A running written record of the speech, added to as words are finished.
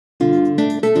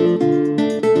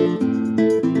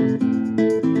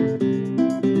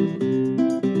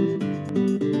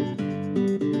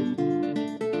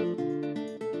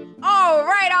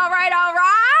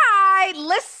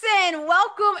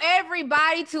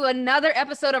everybody, to another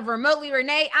episode of Remotely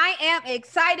Renee. I am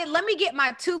excited. Let me get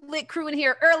my two lit crew in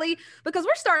here early because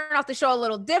we're starting off the show a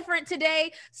little different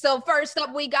today. So first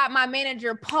up, we got my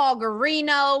manager, Paul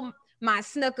Garino, my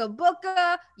snooker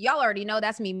booker. Y'all already know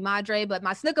that's me, Madre, but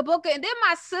my snooker booker. And then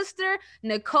my sister,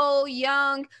 Nicole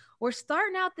Young. We're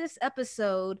starting out this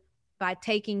episode by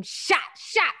taking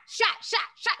shots.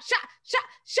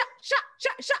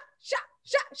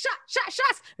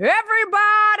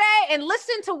 Everybody, and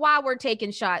listen to why we're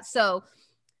taking shots. So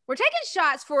we're taking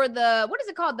shots for the, what is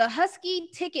it called? The Husky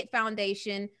Ticket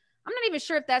Foundation. I'm not even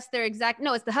sure if that's their exact,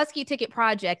 no, it's the Husky Ticket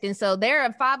Project. And so they're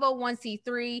a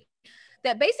 501c3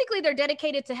 that basically they're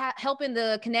dedicated to helping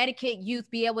the Connecticut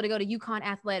youth be able to go to UConn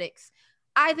athletics.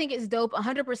 I think it's dope.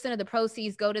 100% of the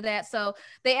proceeds go to that. So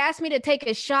they asked me to take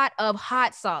a shot of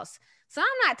hot sauce. So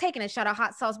I'm not taking a shot of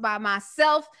hot sauce by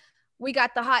myself. We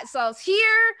got the hot sauce here.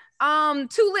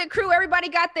 Two lit crew, everybody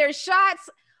got their shots.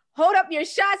 Hold up your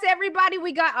shots, everybody.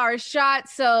 We got our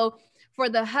shots. So for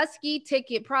the Husky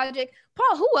Ticket Project,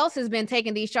 Paul, who else has been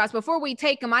taking these shots before we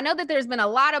take them? I know that there's been a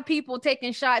lot of people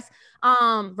taking shots.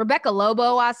 Rebecca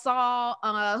Lobo, I saw.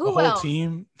 Who the whole else?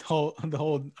 Team, the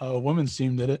whole women's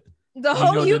team did it. The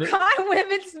whole UConn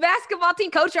women's basketball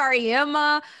team, Coach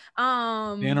Auriemma.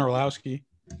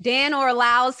 Dan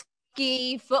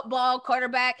Orlowski, football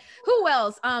quarterback. Who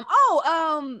else?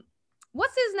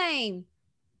 What's his name?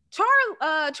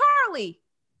 Charlie.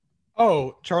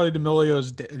 Oh, Charlie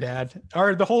D'Amelio's dad.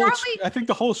 Or I think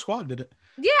the whole squad did it.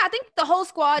 Yeah, I think the whole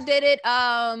squad did it.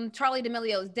 Charlie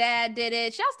D'Amelio's dad did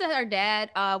it. Shouts to her dad.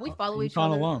 We follow each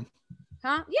other. UConn alum.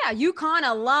 Huh? Yeah, UConn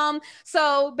alum.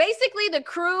 So basically the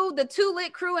crew, the two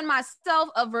lit crew and myself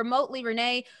of Remotely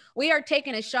Renee, we are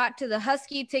taking a shot to the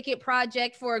Husky Ticket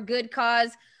Project for a good cause.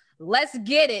 Let's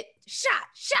get it. Shot.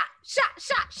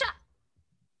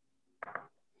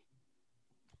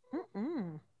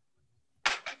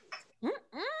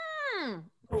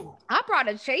 I brought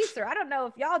a chaser. I don't know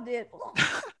if y'all did.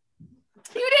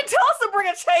 You didn't tell us to bring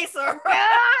a chaser. Y'all ain't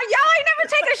never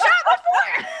taken a shot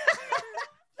before.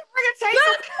 Bring a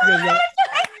chaser.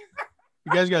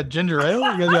 You guys got ginger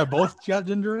ale? You guys got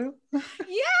ginger ale? Yeah.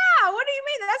 What do you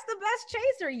mean? That's the best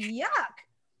chaser. Yuck.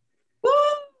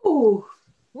 Woo.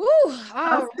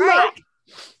 All right.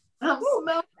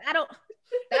 That'll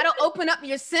open up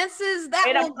your senses.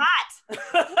 I'm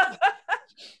hot.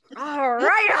 All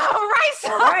right. So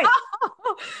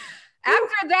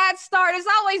after that start, it's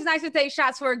always nice to take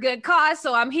shots for a good cause.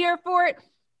 So I'm here for it.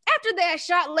 After that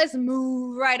shot, let's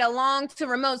move right along to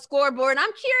remote scoreboard.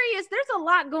 I'm curious, there's a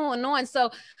lot going on.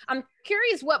 So I'm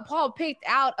curious what Paul picked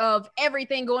out of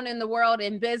everything going in the world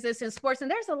in business and sports. And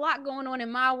there's a lot going on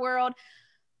in my world.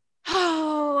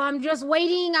 Oh, I'm just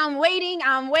waiting. I'm waiting.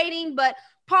 But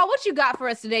Paul, what you got for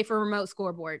us today for remote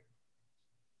scoreboard?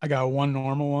 I got one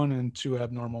normal one and two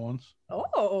abnormal ones.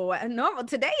 Oh, normal.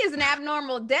 Today is an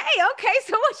abnormal day. Okay,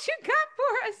 so what you got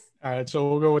for us? All right, so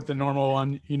we'll go with the normal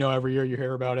one. You know, every year you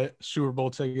hear about it. Super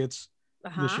Bowl tickets.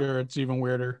 This year it's even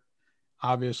weirder,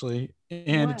 obviously,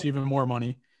 and it's even more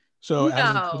money. So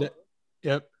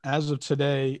as of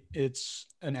today, it's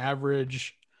an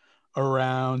average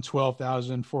around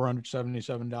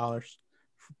 $12,477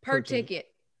 per ticket.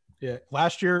 Yeah,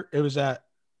 last year it was at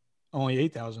only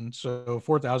 8,000, so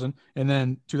 4,000, and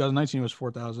then 2019 was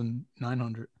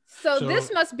 4,900. So this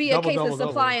must be a case of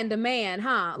supply and demand,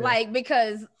 huh? Yeah. Like,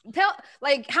 because how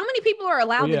many people are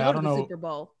allowed to go to the Super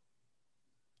Bowl?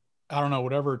 I don't know.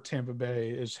 Whatever Tampa Bay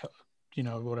is,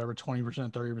 whatever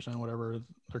 20%, 30%, whatever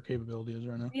their capability is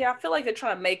right now. Yeah, I feel like they're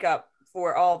trying to make up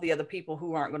for all the other people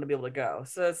who aren't going to be able to go.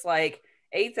 So it's like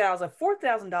 $8,000,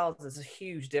 $4,000 is a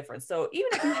huge difference. So even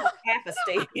if you have half a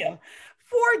stadium,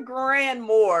 $4,000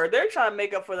 more, they're trying to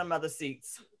make up for them other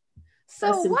seats.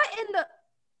 So what'd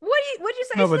you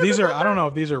say? No, but these are, I don't know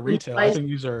if these are retail. I think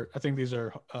these are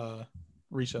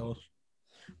resellers.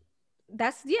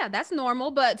 That's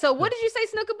normal. But so what did you say,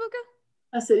 Snooker Booker?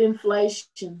 I said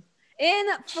inflation.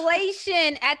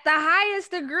 Inflation at the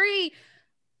highest degree.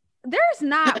 There's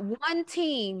not one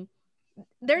team.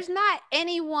 There's not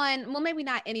anyone. Well, maybe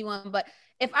not anyone, but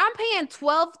if I'm paying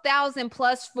 $12,000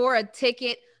 plus for a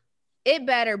ticket, it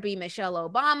better be Michelle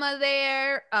Obama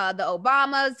there. The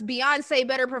Obamas, Beyonce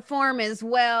better perform as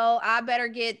well. I better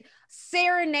get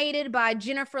serenaded by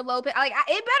Jennifer Lopez. It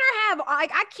better have. I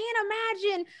can't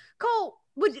imagine. Cole,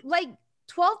 would $12,000?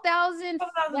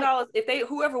 $12,000. If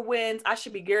whoever wins, I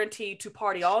should be guaranteed to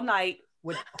party all night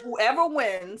with whoever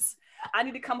wins. I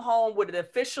need to come home with an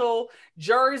official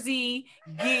jersey,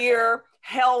 gear,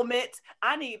 helmet.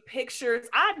 I need pictures.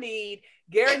 I need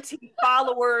guaranteed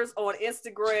followers on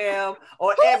Instagram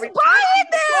or Who's buying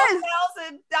this?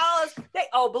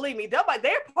 $12,000. Believe me, they're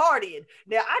partying.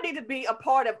 Now I need to be a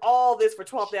part of all this for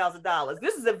 $12,000.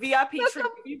 This is a VIP trip.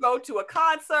 If you go to a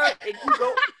concert and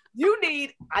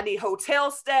I need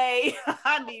hotel stay.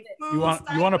 I need food. You want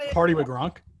to party with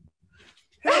Gronk?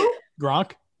 Who?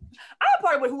 Gronk? I'll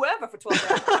party with whoever for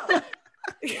 $12,000.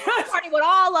 Party with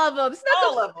all of them.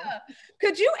 All of them.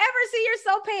 Could you ever see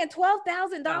yourself paying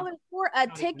 $12,000 for a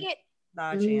ticket?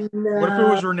 Not a chance. No, What if it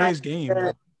was Renee's game?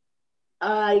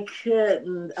 I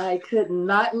couldn't.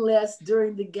 Not unless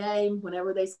during the game,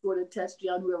 whenever they scored a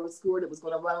touchdown, whoever scored it was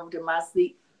going to run over to my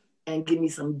seat and give me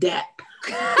some dap.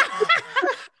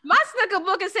 My snooker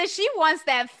booker says she wants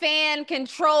that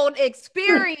fan-controlled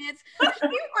experience.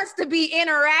 She wants to be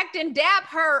interacting, dap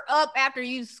her up after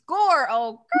you score.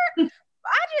 Oh, I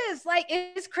just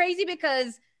it's crazy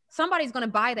because somebody's going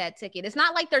to buy that ticket. It's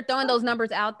not like they're throwing those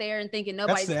numbers out there and thinking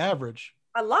nobody's. That's the average.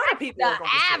 A lot of people. The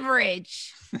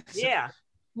average. Yeah.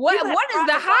 What is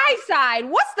the high side?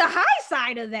 What's the high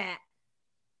side of that?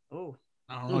 Oh,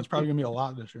 I don't know. It's probably going to be a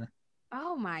lot this year.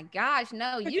 Oh my gosh,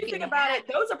 no! You think about it;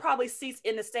 those are probably seats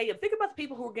in the stadium. Think about the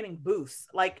people who are getting booths,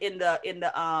 like in the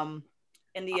VIP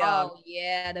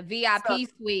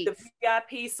suites, the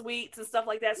VIP suites and stuff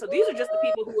like that. So these are just the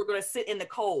people who are going to sit in the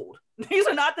cold. These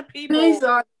are not the people. These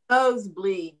are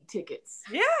nosebleed tickets.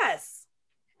 Yes,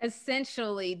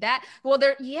 essentially that. Well,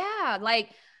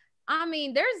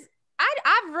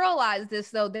 I've realized this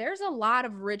though. There's a lot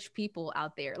of rich people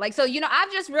out there.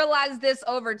 I've just realized this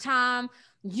over time.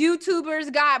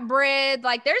 YouTubers got bread.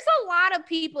 There's a lot of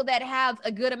people that have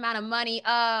a good amount of money.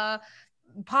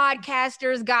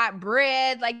 Podcasters got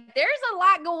bread. There's a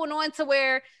lot going on to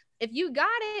where if you got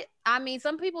it,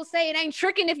 some people say it ain't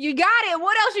tricking if you got it.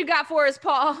 What else you got for us,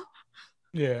 Paul?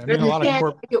 Yeah, a lot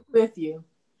of with you.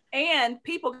 And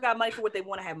people got money for what they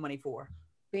want to have money for.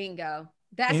 Bingo.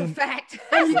 That's a fact.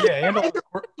 And a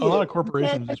lot of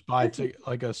corporations just buy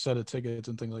a set of tickets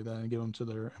and things like that and give them to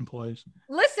their employees.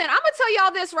 Listen, I'm going to tell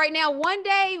y'all this right now. One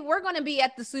day we're going to be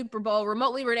at the Super Bowl.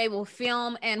 Remotely Renee will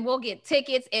film and we'll get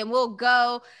tickets and we'll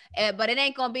go. But it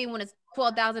ain't going to be when it's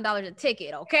 $12,000 a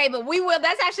ticket, okay? But we will.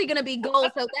 That's actually going to be goal.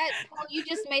 So you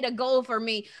just made a goal for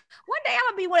me. One day I'm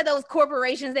going to be one of those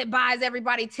corporations that buys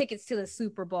everybody tickets to the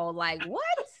Super Bowl. What?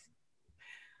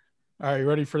 All right, you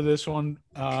ready for this one?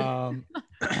 I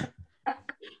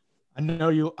know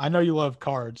you love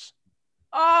cards.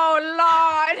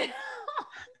 Oh Lord.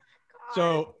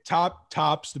 So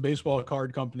Topps, the baseball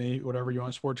card company, whatever you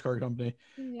want, sports card company,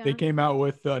 they came out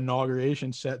with the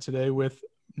inauguration set today with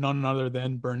none other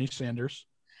than Bernie Sanders.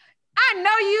 I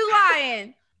know you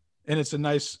lying. And it's a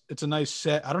nice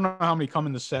set. I don't know how many come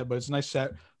in the set, but it's a nice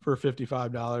set for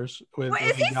 $55. Is he sitting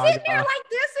there like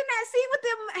this in that seat with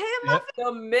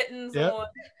the mittens on?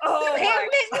 Oh, hand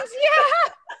mittens,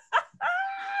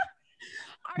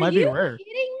 Are Might you be rare.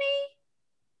 kidding me?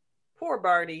 Poor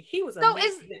Bernie. He was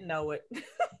didn't know it.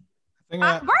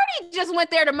 Bernie just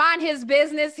went there to mind his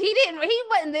business. He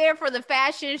wasn't there for the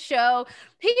fashion show.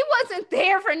 He wasn't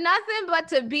there for nothing but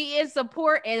to be in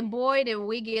support. And boy, did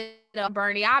we get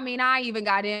Bernie. I even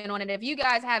got in on it. If you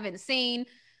guys haven't seen,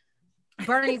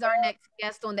 Bernie's our next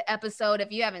guest on the episode.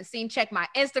 If you haven't seen, check my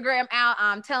Instagram out.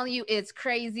 I'm telling you, it's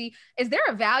crazy. Is there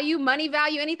a money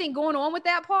value, anything going on with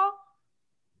that, Paul?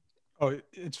 Oh,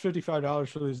 it's $55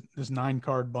 for this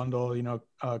 9-card bundle,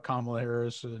 Kamala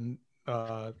Harris and you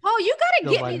gotta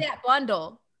get me that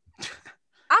bundle.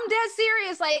 I'm dead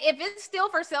serious. If it's still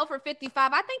for sale for $55,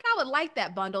 I think I would like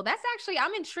that bundle. That's actually,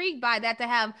 I'm intrigued by that, to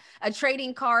have a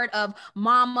trading card of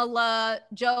Kamala,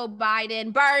 Joe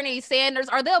Biden, Bernie Sanders.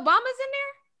 Are the Obamas in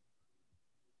there?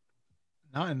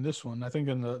 Not in this one. I think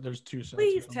there's 2 sets.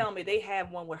 Please tell me they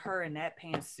have one with her in that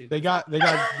pantsuit. They got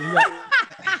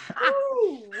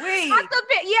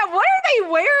what are they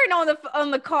wearing on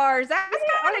the cars? That's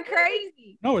kind of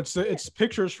crazy. No, it's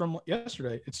pictures from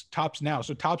yesterday. It's Topps Now.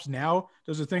 So Topps Now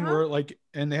does a thing where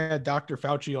and they had Dr.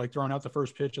 Fauci throwing out the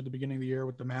first pitch at the beginning of the year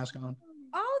with the mask on.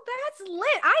 Oh, that's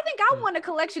lit. I think I want a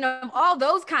collection of all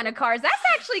those kind of cars. That's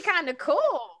actually kind of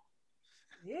cool.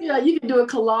 Yeah, you can do a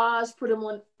collage, put them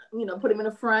on, put them in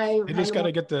a frame. They just got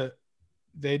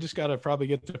to probably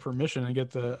get the permission and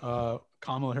get the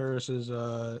Kamala Harris's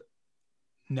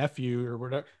nephew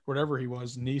or whatever he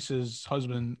was, niece's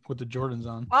husband with the Jordans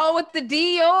on. Oh, with the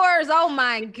Dior's. Oh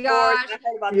my gosh. I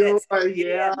heard about that.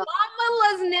 Yeah.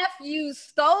 Mamala's nephew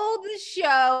stole the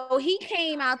show. He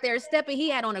came out there stepping. He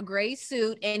had on a gray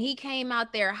suit and he came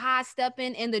out there high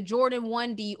stepping in the Jordan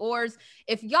 1 Dior's.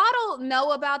 If y'all don't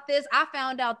know about this, I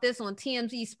found out this on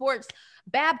TMZ Sports.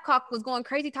 Babcock was going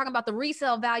crazy talking about the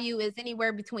resale value is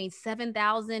anywhere between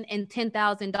 $7,000 and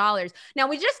 $10,000. Now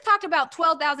we just talked about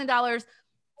 $12,000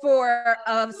 for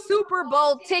a Super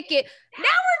Bowl ticket. Now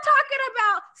we're talking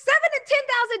about $7,000 to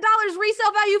 $10,000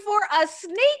 resale value for a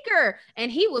sneaker.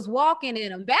 And he was walking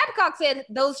in them. Babcock said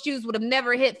those shoes would have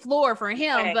never hit floor for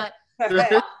him. But what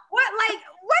kind of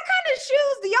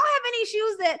shoes? Do y'all have any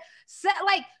shoes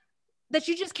that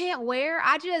you just can't wear?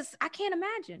 I can't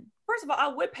imagine. First of all, I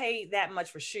would pay that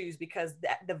much for shoes because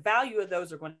the value of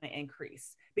those are going to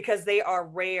increase because they are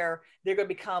rare. They're going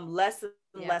to become less and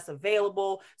less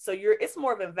available. So it's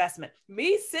more of an investment.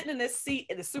 Me sitting in this seat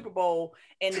in the Super Bowl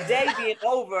and the day being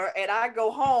over and I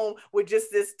go home with just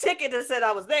this ticket that said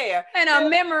I was there. And a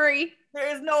memory.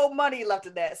 There is no money left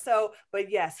in that. So,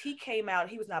 but yes, he came out,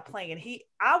 he was not playing.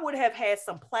 I would have had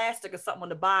some plastic or something on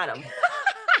the bottom.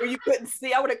 Where you couldn't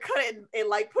see. I would have cut it and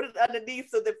like put it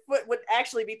underneath so the foot would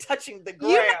actually be touching the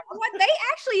ground. You know what they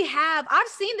actually have? I've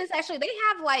seen this actually. They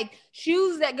have like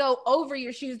shoes that go over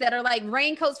your shoes that are like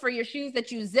raincoats for your shoes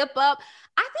that you zip up.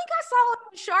 I think I saw it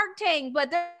on Shark Tank,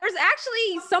 but there's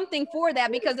actually something for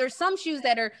that because there's some shoes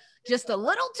that are just a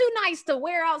little too nice to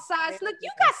wear outside. Look, you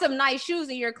got some nice shoes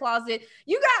in your closet.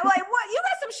 You got like what? You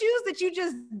got some shoes that you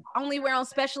just only wear on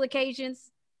special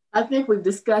occasions. I think we've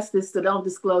discussed this, so don't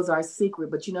disclose our secret,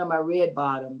 but you know my red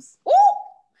bottoms. Ooh,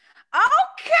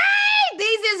 okay.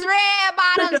 These is red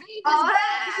bottoms. These is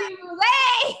black shoes.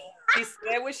 Hey. She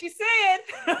said what she said.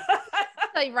 I'll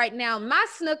tell you right now, my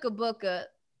snooker booker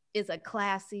is a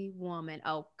classy woman.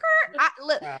 Oh,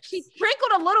 look, she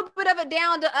sprinkled a little bit of it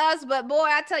down to us, but boy,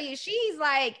 I tell you, she's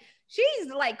like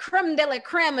creme de la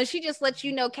creme, and she just lets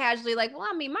you know casually, like, well,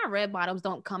 I mean, my red bottoms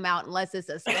don't come out unless it's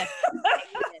a special.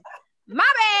 My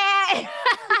bad.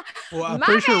 Well, I'm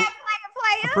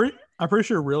pretty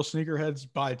sure real sneakerheads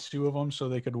buy 2 of them so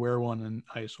they could wear one and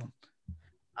ice one.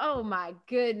 Oh my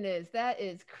goodness, that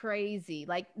is crazy.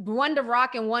 Like one to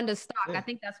rock and one to stock. Yeah. I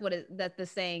think that's that the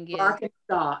saying is. Rock and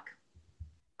stock.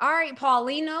 All right,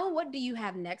 Paulino, what do you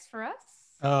have next for us?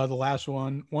 The last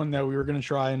one that we were going to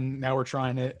try and now we're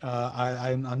trying it.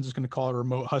 I'm just going to call it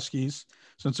remote huskies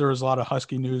since there was a lot of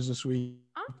husky news this week.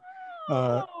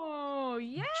 Oh,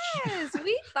 yes.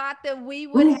 We thought that we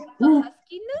would have a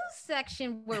husky news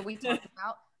section where we talk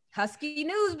about husky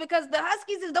news because the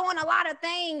Huskies is doing a lot of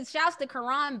things. Shouts to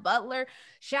Karan Butler.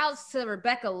 Shouts to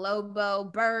Rebecca Lobo,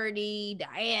 Birdie,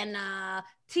 Diana.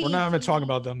 We're not even talking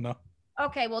about them though.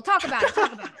 Okay, well, talk about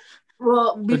it.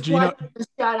 Well, before I give the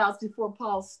shout outs before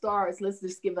Paul starts, let's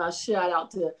just give a shout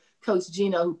out to Coach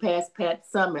Geno who passed Pat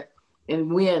Summitt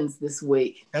and wins this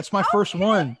week. That's my first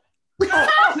one.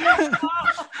 That's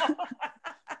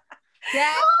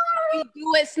how we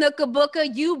do it, Snooker Booker.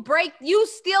 You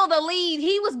steal the lead.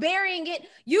 He was burying it.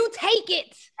 You take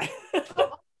it.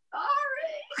 All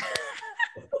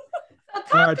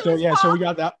right, so we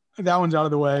got that one's out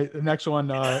of the way. The next one,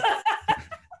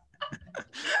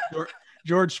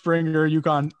 George Springer,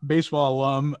 UConn baseball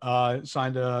alum,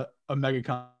 signed a mega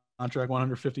contract,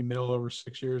 $150 million over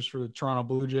 6 years for the Toronto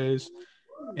Blue Jays.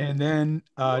 And then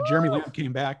Jeremy Lamb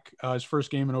came back, his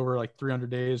first game in over like 300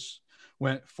 days,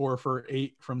 went 4 for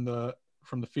 8 from the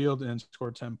field and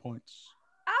scored 10 points.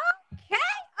 Okay.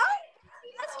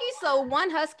 Husky. So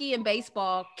one Husky in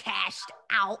baseball cashed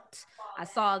out. I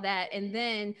saw that. And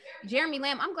then Jeremy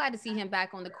Lamb, I'm glad to see him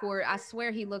back on the court. I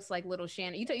swear he looks like little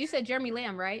Shannon. You said Jeremy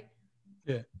Lamb, right?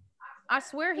 Yeah. I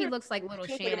swear he looks like little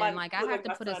Shannon. Like I have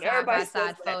to put a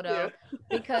side-by-side photo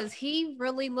because he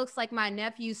really looks like my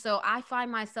nephew. So I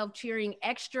find myself cheering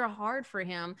extra hard for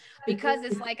him because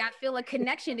it's like I feel a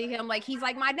connection to him. Like he's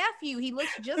like my nephew. He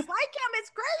looks just like him.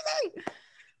 It's crazy.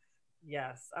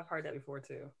 Yes, I've heard that before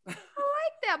too. I like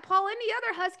that, Paul. Any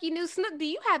other Husky news? Snook, do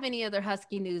you have any other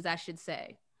Husky news, I should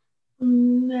say?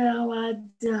 No, I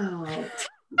don't.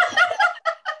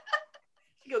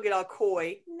 Go get all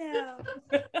coy. No.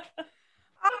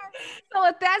 So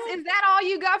is that all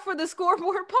you got for the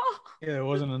scoreboard, Paul? Yeah, it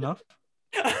wasn't enough.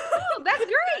 Oh, that's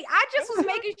great. I just was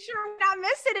making sure we're not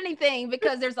missing anything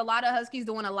because there's a lot of Huskies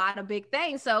doing a lot of big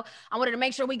things. So I wanted to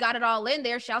make sure we got it all in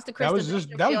there. Shouts to Kristen.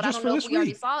 That was just for this week. We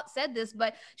already said this,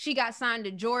 but she got signed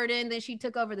to Jordan. Then she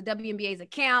took over the WNBA's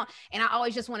account. And I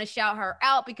always just want to shout her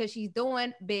out because she's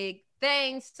doing big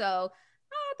things. So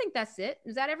I think that's it.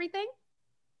 Is that everything?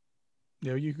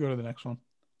 Yeah, you can go to the next one.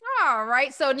 All All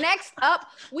right. So next up,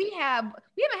 we haven't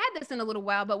had this in a little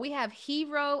while, but we have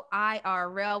Hero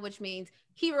IRL, which means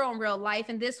hero in real life.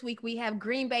 And this week we have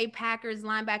Green Bay Packers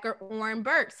linebacker Oren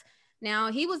Burks.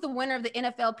 Now, he was the winner of the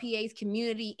NFLPA's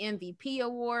Community MVP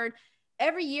Award.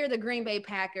 Every year, the Green Bay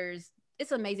Packers,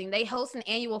 it's amazing. They host an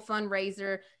annual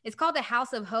fundraiser. It's called the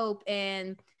House of Hope,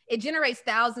 and it generates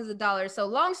thousands of dollars. So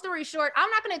long story short, I'm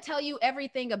not going to tell you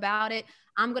everything about it.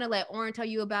 I'm going to let Oren tell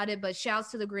you about it, but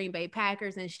shouts to the Green Bay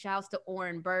Packers and shouts to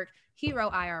Oren Burks, Hero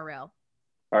IRL.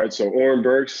 All right, so Oren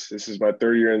Burks, this is my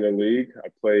third year in the league. I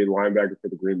play linebacker for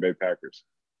the Green Bay Packers.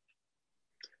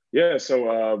 Yeah,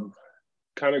 so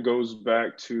kind of goes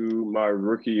back to my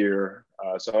rookie year.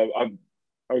 So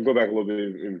I'll go back a little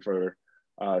bit even further.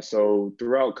 So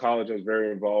throughout college, I was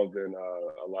very involved in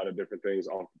a lot of different things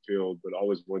off the field, but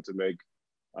always wanted to make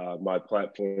my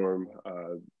platform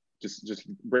just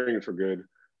bring it for good.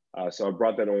 So I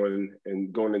brought that on,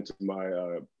 and going into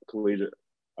my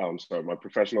my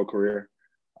professional career.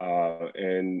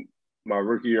 And my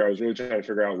rookie year, I was really trying to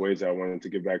figure out ways that I wanted to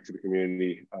give back to the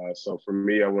community. So for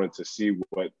me, I wanted to see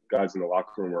what guys in the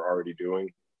locker room were already doing.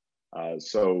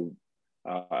 So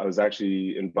I was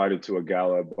actually invited to a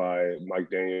gala by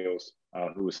Mike Daniels,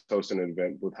 who was hosting an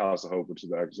event with House of Hope, which is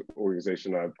the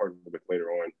organization I partnered with later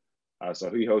on.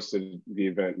 So he hosted the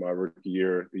event my rookie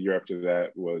year. The year after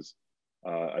that was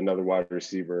another wide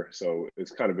receiver. So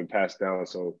it's kind of been passed down.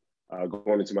 So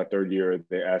going into my third year,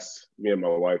 they asked me and my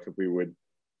wife if we would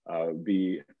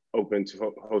be open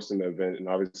to hosting the event. And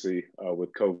obviously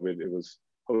with COVID, it was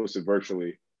hosted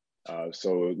virtually.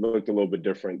 So it looked a little bit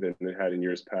different than it had in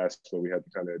years past, but we had to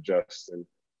kind of adjust and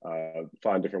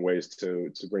find different ways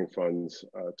to bring funds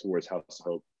towards House of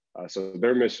Hope. So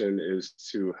their mission is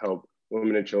to help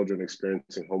women and children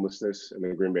experiencing homelessness in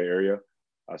the Green Bay area.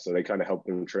 So they kind of help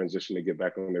them transition to get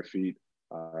back on their feet,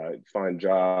 find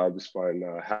jobs, find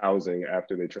housing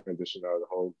after they transition out of the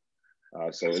home.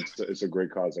 So it's a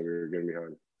great cause that we were getting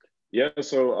behind. Yeah,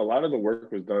 so a lot of the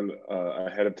work was done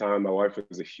ahead of time. My wife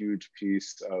was a huge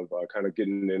piece of kind of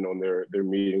getting in on their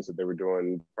meetings that they were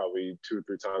doing probably 2 or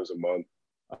 3 times a month.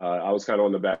 I was kind of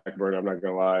on the back burner, I'm not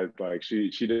gonna lie. Like she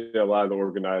did a lot of the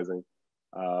organizing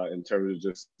in terms of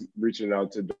just reaching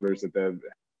out to donors that they've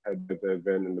had at the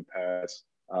event in the past.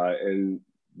 And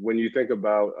when you think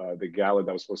about the gala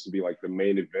that was supposed to be like the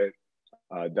main event,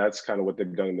 that's kind of what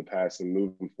they've done in the past. And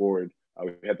moving forward,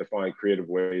 we had to find creative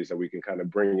ways that we can kind of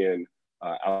bring in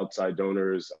outside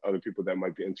donors, other people that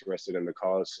might be interested in the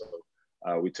cause.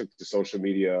 So we took to social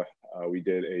media. We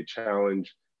did a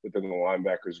challenge within the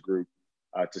linebackers group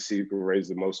to see who could raise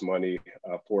the most money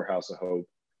for House of Hope.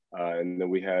 And then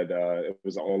we had, it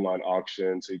was an online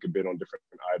auction, so you could bid on different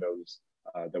items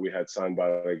that we had signed by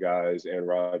the guys, and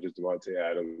Rogers, Devontae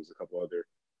Adams, a couple other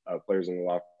players in the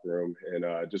locker room,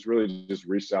 and just really just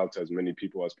reached out to as many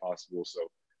people as possible. So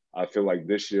I feel like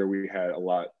this year we had a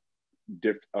lot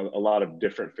of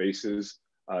different faces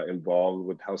involved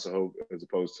with House of Hope, as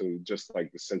opposed to just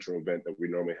like the central event that we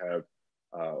normally have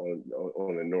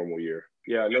on a normal year.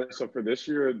 Yeah, no, so for this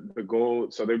year, the goal,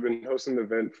 so they've been hosting the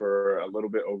event for a little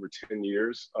bit over 10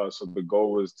 years. So the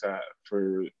goal was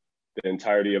for the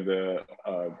entirety of the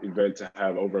event to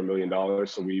have over $1 million.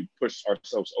 So we pushed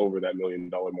ourselves over that $1 million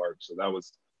mark. So that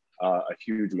was a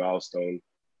huge milestone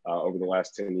over the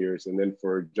last 10 years. And then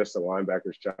for just the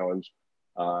linebackers challenge,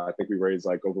 I think we raised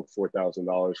like over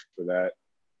 $4,000 for that.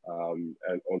 And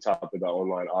on top of the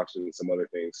online auction and some other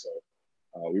things. So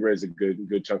we raised a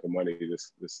good chunk of money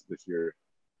this year.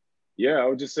 Yeah, I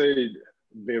would just say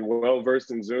being well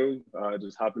versed in Zoom,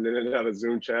 just hopping in and out of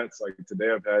Zoom chats. Like today,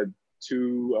 I've had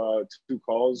two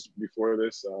calls before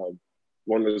this.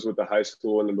 One was with the high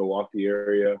school in the Milwaukee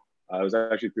area. I was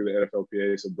actually through the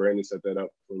NFLPA, so Brandon set that up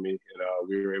for me, and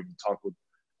we were able to talk with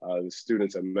the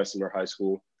students at Messenger High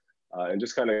School and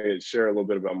just kind of share a little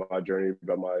bit about my journey,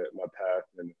 about my path.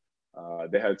 And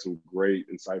they had some great,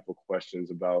 insightful questions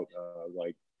about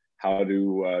like how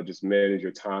to just manage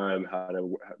your time, how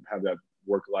to have that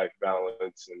work-life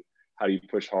balance, and how do you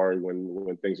push hard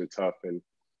when things are tough. And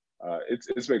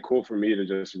it's been cool for me to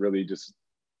just really just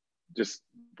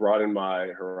broaden my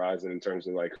horizon in terms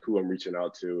of like who I'm reaching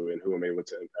out to and who I'm able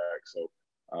to impact. So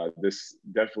this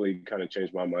definitely kind of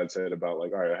changed my mindset about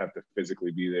like, all right, I have to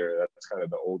physically be there. That's kind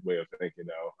of the old way of thinking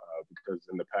now, because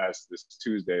in the past, this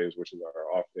Tuesdays, which is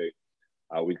our off day,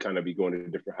 we'd kind of be going to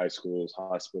different high schools,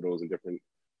 hospitals, and different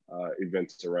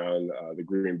events around the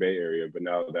Green Bay area. But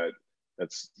now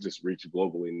that's just reached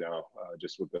globally now,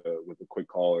 just with a quick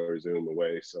call or Zoom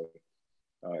away. So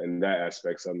in that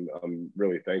aspect, I'm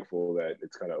really thankful that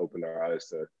it's kind of opened our eyes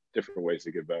to different ways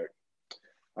to give back.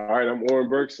 All right, I'm Oren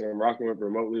Burks, and I'm rocking with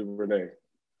Remotely Renee.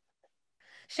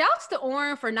 Shouts to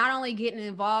Oren for not only getting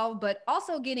involved, but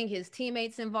also getting his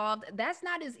teammates involved. That's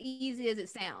not as easy as it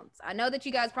sounds. I know that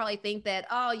you guys probably think that,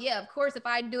 oh yeah, of course, if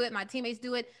I do it, my teammates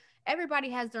do it. Everybody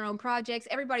has their own projects.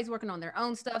 Everybody's working on their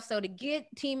own stuff. So to get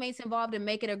teammates involved and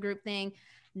make it a group thing,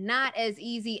 not as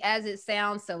easy as it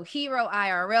sounds. So hero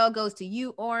IRL goes to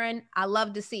you, Oren. I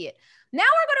love to see it. Now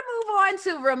we're going to move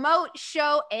on to remote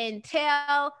show and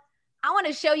tell. I want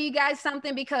to show you guys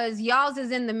something because y'all's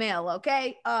is in the mail.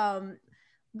 Okay.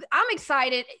 I'm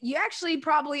excited. You actually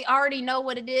probably already know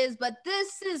what it is, but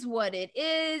this is what it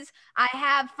is. I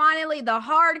have finally the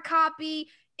hard copy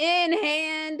in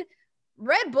hand.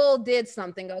 Red Bull did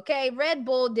something, okay? Red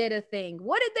Bull did a thing.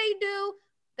 What did they do?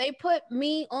 They put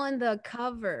me on the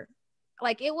cover.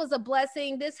 Like, it was a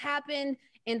blessing. This happened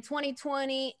in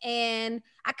 2020, and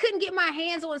I couldn't get my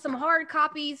hands on some hard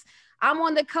copies. I'm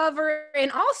on the cover,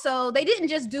 and also, they didn't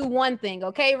just do one thing,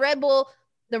 okay? Red Bull,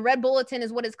 the Red Bulletin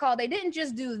is what it's called. They didn't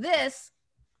just do this.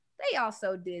 They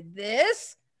also did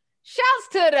this. Shouts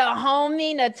to the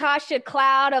homie Natasha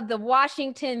Cloud of the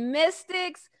Washington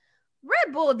Mystics.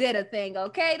 Red Bull did a thing,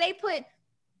 okay? They put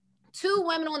 2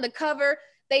 women on the cover.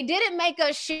 They didn't make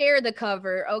us share the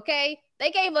cover, okay? They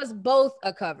gave us both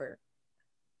a cover.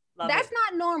 That's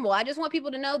not normal. I just want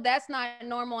people to know that's not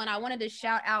normal, and I wanted to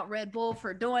shout out Red Bull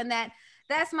for doing that.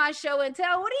 That's my show and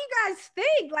tell. What do you guys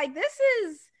think? Like, this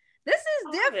is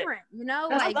different, you know?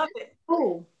 I love it.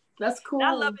 Cool. That's cool.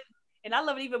 I love it. And I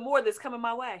love it even more that's coming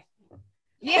my way.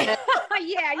 Yeah.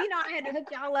 Yeah, you know, I had to hook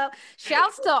y'all up.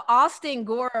 Shouts to Austin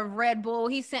Gore of Red Bull.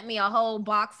 He sent me a whole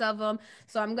box of them,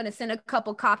 so I'm going to send a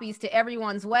couple copies to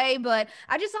everyone's way. But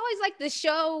I just always like to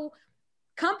show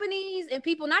companies and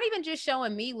people, not even just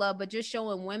showing me love, but just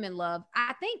showing women love.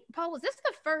 I think, Paul, was this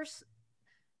the first,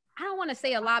 I don't want to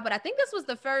say a lot, but I think this was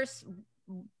the first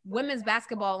women's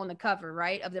basketball on the cover,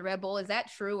 right, of the Red Bull. Is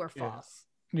that true or false?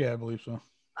 Yeah, I believe so.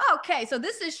 Okay, so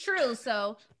this is true.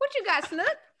 So what you got,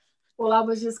 Snook? Well, I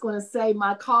was just going to say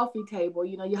my coffee table,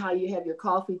 you know how you have your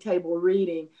coffee table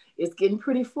reading. It's getting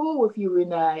pretty full with you,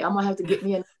 Renee. I'm going to have to get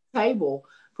me a table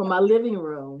for my living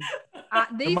room.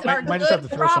 These might just have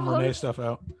to throw some Renee stuff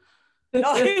out. These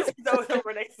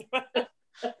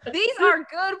are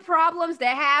good problems to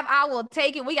have. I will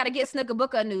take it. We got to get Snook a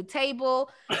book a new table,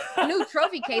 new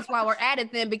trophy case while we're at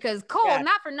it then, because Cole,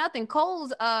 not for nothing,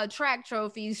 Cole's track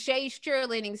trophies, Shay's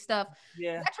cheerleading stuff,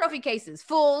 that trophy case is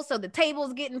full, so the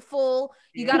table's getting full.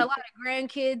 You got a lot of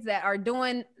grandkids that are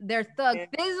doing their thug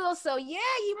thizzle, so yeah,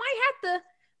 you might have to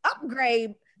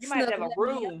upgrade. You might have a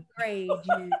room.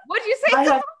 What'd you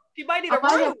say? You might need a room.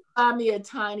 I have to find me a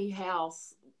tiny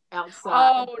house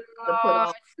outside. Oh,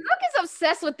 no. Snook is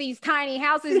obsessed with these tiny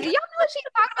houses. Do y'all know she's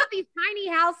talking about these tiny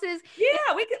houses?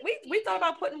 Yeah, we thought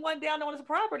about putting one down on his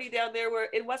property down there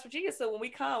in West Virginia, so when we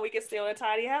come, we can stay on a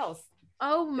tiny house.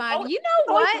 Oh my, you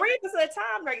know what? 3 of us at a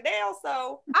time right now,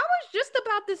 so. I was just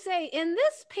about to say, in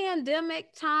this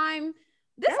pandemic time,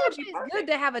 this actually is good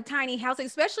to have a tiny house,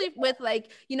 especially with,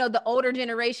 like, you know, the older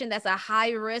generation that's a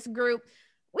high risk group.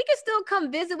 We can still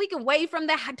come visit. We can wave from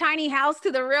the tiny house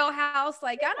to the real house.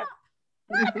 Like, not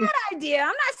a bad idea. I'm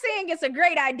not saying it's a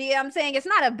great idea. I'm saying it's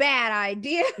not a bad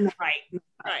idea.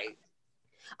 Right.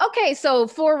 Okay, so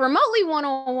for Remotely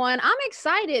One-on-One, I'm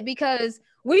excited because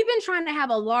we've been trying to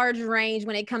have a large range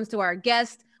when it comes to our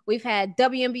guests. We've had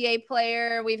WNBA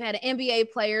player, we've had an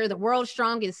NBA player, the world's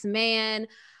strongest man,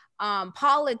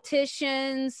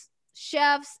 politicians,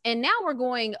 chefs, and now we're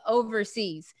going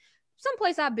overseas.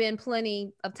 Someplace I've been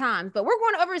plenty of times, but we're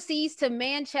going overseas to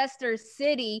Manchester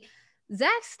City.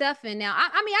 Zach Steffen. Now,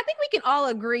 I mean, I think we can all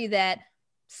agree that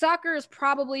soccer is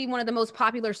probably one of the most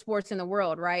popular sports in the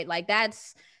world, right? Like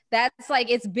that's like,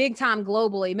 it's big time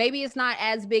globally. Maybe it's not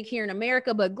as big here in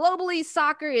America, but globally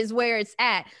soccer is where it's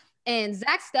at. And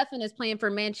Zach Steffen is playing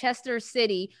for Manchester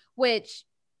City, which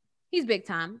he's big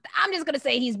time. I'm just going to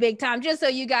say he's big time, just so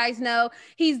you guys know.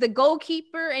 He's the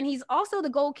goalkeeper, and he's also the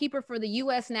goalkeeper for the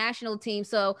U.S. national team.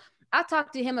 So I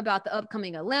talked to him about the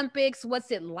upcoming Olympics.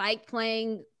 What's it like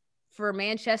playing for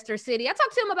Manchester City? I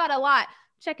talked to him about a lot.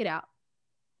 Check it out.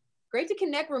 Great to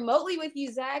connect remotely with you,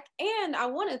 Zach. And I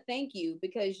want to thank you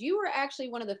because you were actually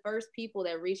one of the first people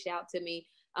that reached out to me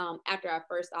after I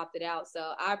first opted out.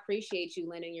 So I appreciate you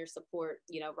lending your support,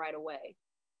 right away.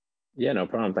 Yeah, no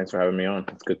problem. Thanks for having me on.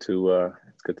 It's good to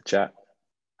chat.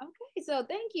 Okay, so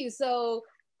thank you. So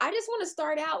I just want to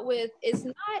start out with, it's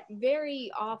not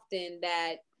very often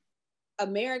that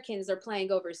Americans are playing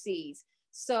overseas.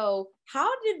 So how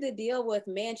did the deal with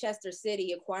Manchester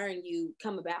City acquiring you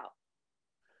come about?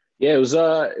 Yeah, it was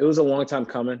a long time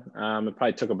coming. It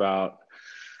probably took about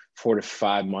 4 to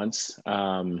 5 months.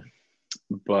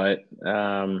 But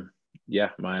my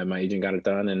agent got it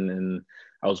done, and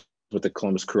I was with the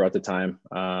Columbus Crew at the time,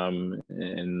 and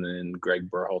then Greg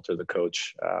Berhalter, the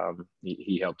coach,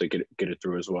 he helped to get it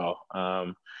through as well.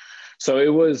 So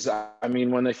it was, I mean,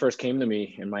 when they first came to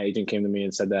me and my agent came to me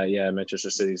and said that, yeah,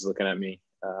 Manchester City's looking at me,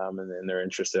 and then they're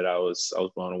interested, I was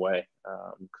blown away,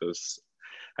 because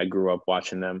I grew up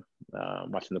watching them,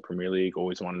 watching the Premier League,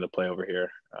 always wanted to play over here.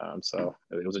 So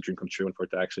it was a dream come true, and for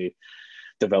it to actually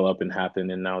develop and happen.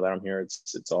 And now that I'm here,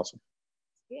 it's awesome.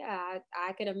 Yeah,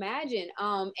 I can imagine.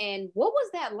 And what was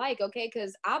that like? Okay,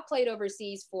 because I played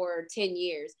overseas for 10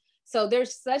 years. So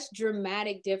there's such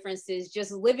dramatic differences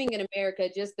just living in America,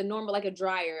 just the normal, like a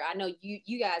dryer. I know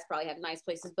you guys probably have nice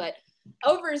places, but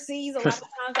overseas, a lot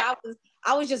of times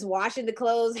I was just washing the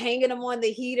clothes, hanging them on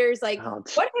the heaters. Like,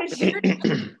 what has your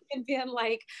been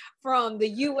like from the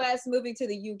US moving to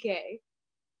the UK?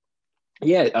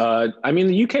 Yeah, I mean,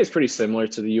 the UK is pretty similar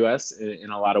to the US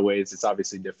in a lot of ways. It's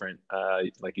obviously different.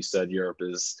 Like you said, Europe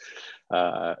is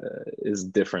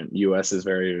different. US is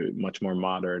very much more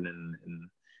modern, and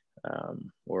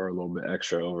we're a little bit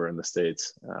extra over in the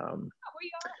States.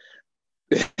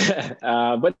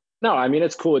 But no, I mean,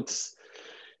 it's cool. It's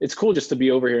cool just to be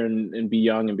over here and be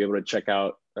young and be able to check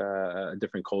out a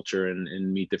different culture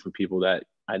and meet different people that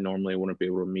I normally wouldn't be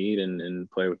able to meet, and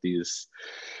play with these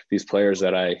players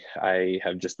that I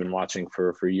have just been watching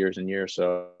for years and years.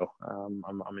 So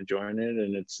I'm enjoying it,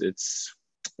 and it's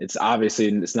obviously,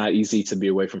 it's not easy to be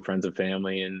away from friends and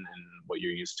family and what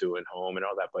you're used to at home and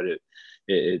all that, but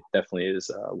it definitely is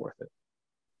worth it.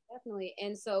 Definitely.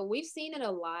 And so we've seen it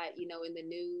a lot, you know, in the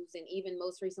news, and even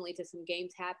most recently to some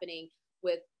games happening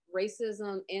with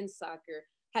racism in soccer.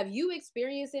 Have you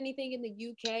experienced anything in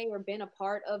the UK or been a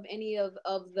part of any of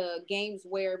the games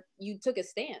where you took a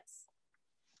stance?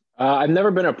 I've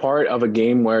never been a part of a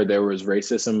game where there was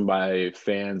racism by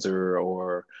fans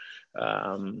or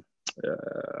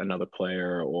another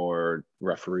player or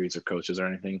referees or coaches or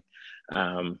anything.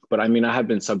 But I mean, I have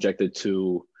been subjected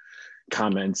to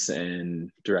comments and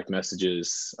direct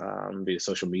messages via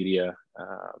social media.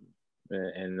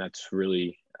 And that's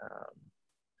really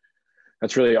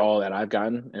all that I've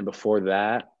gotten. And before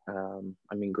that,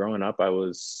 I mean, growing up, I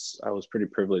was pretty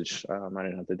privileged. I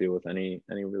didn't have to deal with any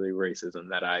really racism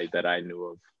that I knew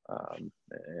of,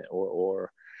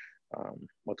 or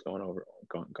what's going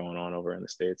on over in the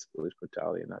States, police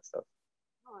brutality and that stuff.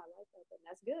 Oh, I like that.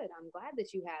 That's good. I'm glad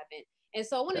that you haven't. And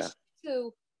so I want to shift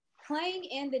to playing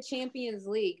in the Champions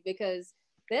League, because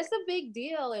that's a big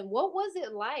deal. And what was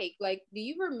it like? Like, do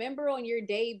you remember on your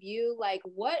debut, like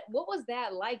what was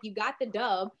that like? You got the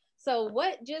dub. So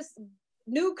what, just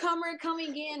newcomer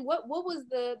coming in, what was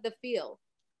the feel?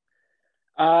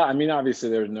 I mean, obviously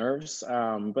there were nerves,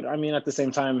 but I mean, at the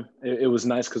same time, it was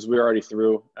nice because we were already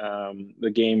through.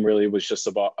 The game really was just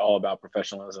all about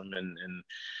professionalism and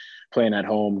playing at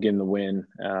home, getting the win,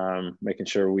 making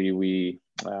sure we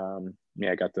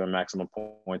got the maximum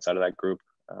points out of that group.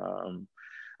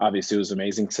 Obviously, it was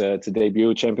amazing to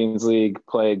debut Champions League,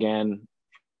 play again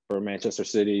for Manchester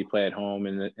City, play at home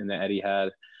in the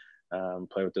Etihad,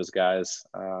 play with those guys.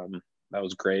 That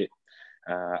was great.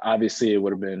 Obviously, it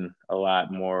would have been a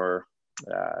lot more.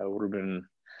 It would have been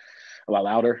a lot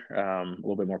louder, a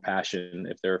little bit more passion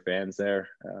if there were fans there.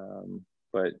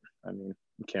 But I mean,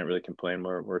 you can't really complain.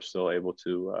 We're still able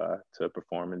to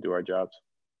perform and do our jobs.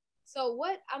 So,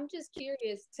 I'm just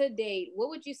curious, to date, what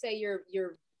would you say your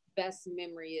best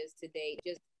memory is to date?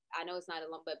 Just, I know it's not a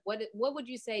long, but what would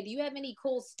you say? Do you have any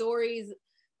cool stories,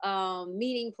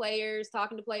 meeting players,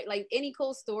 talking to players, like any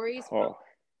cool stories?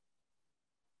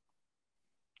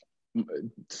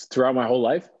 Throughout my whole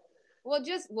life? I would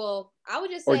just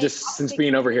say, or just since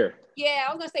being over here. Yeah,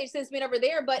 I was gonna say since being over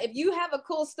there, but if you have a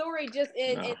cool story just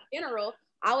in general,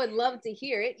 I would love to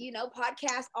hear it. You know,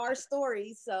 podcasts are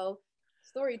stories, so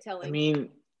storytelling. I mean,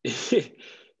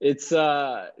 it's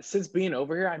since being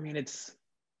over here, I mean, it's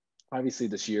obviously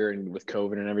this year and with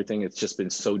COVID and everything, it's just been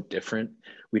so different.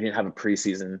 We didn't have a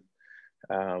preseason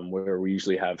where we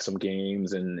usually have some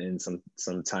games and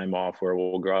some time off where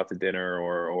we'll go out to dinner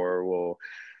or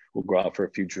we'll go out for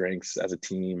a few drinks as a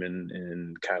team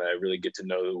and kind of really get to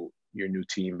know your new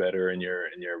team better and your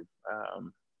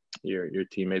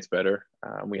teammates better.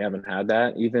 We haven't had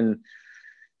that. Even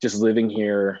just living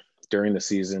here during the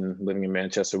season, living in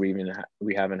Manchester, we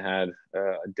haven't had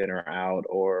a dinner out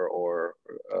or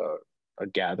a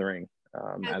gathering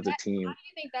as a team. How do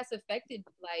you think that's affected,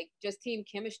 like, just team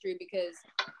chemistry? Because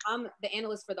I'm the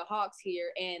analyst for the Hawks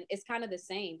here, and it's kind of the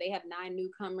same. They have 9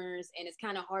 newcomers, and it's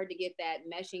kind of hard to get that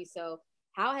meshing. So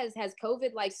how has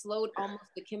COVID like slowed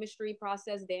almost the chemistry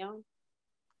process down?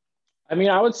 I mean,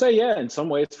 I would say, yeah, in some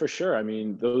ways for sure. I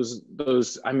mean, those,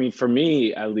 I mean, for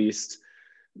me, at least,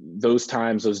 those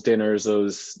times, those dinners,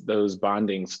 those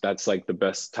bondings, that's like the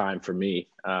best time for me.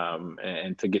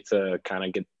 And to get to kind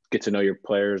of get to know your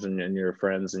players and your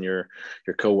friends and your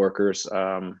coworkers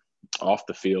off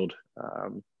the field.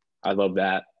 I love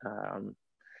that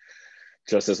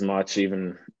just as much,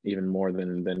 even more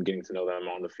than getting to know them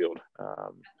on the field.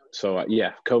 So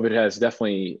yeah, COVID has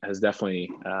definitely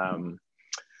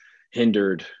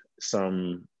hindered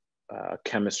some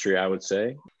chemistry, I would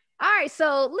say. All right,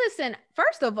 so listen,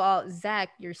 first of all, Zach,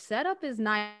 your setup is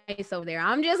nice over there.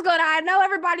 I know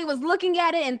everybody was looking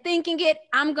at it and thinking it.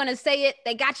 I'm going to say it.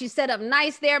 They got you set up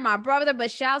nice there, my brother, but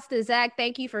shouts to Zach.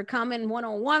 Thank you for coming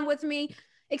one-on-one with me.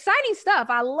 Exciting stuff.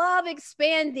 I love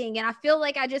expanding, and I feel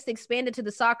like I just expanded to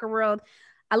the soccer world.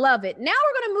 I love it. Now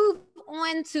we're going to move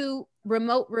on to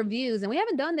remote reviews, and we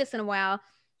haven't done this in a while.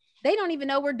 They don't even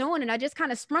know we're doing it. I just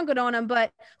kind of sprung it on them.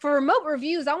 But for remote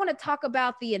reviews, I want to talk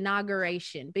about the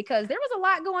inauguration because there was a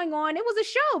lot going on. It was a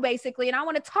show, basically, and I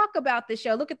want to talk about the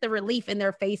show. Look at the relief in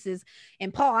their faces.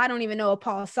 And Paul, I don't even know if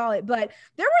Paul saw it, but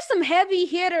there were some heavy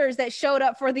hitters that showed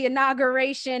up for the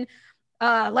inauguration.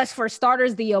 For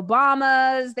starters, the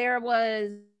Obamas. There was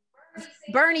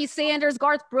Bernie Sanders,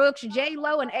 Garth Brooks,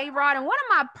 J-Lo, and A-Rod. And one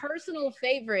of my personal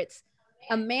favorites,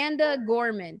 Amanda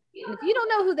Gorman. And if you don't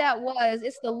know who that was,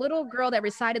 it's the little girl that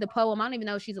recited the poem. I don't even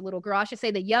know if she's a little girl. I should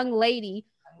say the young lady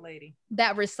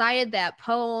that recited that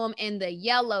poem in the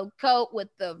yellow coat with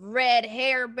the red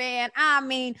hairband. I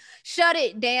mean, shut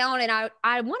it down. And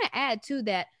I want to add to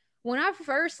that, when I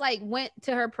first went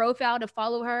to her profile to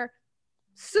follow her,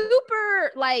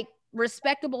 super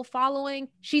respectable following,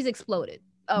 she's exploded.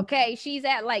 Okay, she's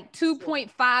at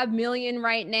 2.5 million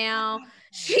right now.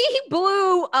 She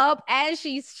blew up as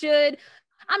she should.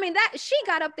 I mean, that she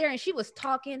got up there and she was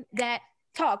talking that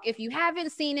talk. If you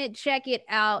haven't seen it, check it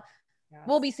out. Yes.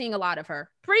 We'll be seeing a lot of her.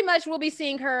 Pretty much we'll be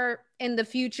seeing her in the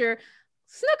future.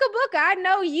 Snookabuka, I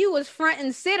know you was front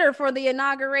and center for the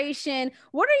inauguration.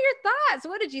 What are your thoughts?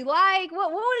 What did you like? What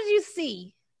did you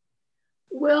see?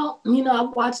 Well,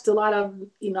 I've watched a lot of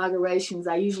inaugurations.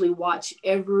 I usually watch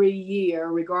every year,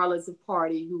 regardless of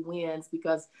party, who wins,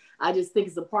 because I just think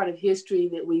it's a part of history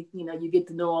that you get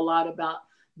to know a lot about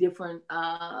different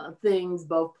things,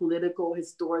 both political,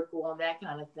 historical, and that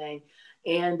kind of thing.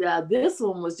 And this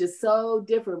one was just so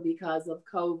different because of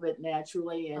COVID,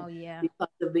 naturally, and because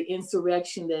of the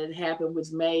insurrection that had happened,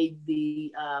 which made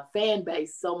the fan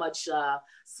base so much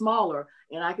smaller.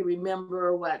 And I can remember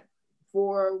about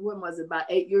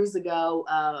 8 years ago,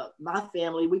 my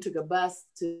family, we took a bus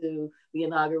to the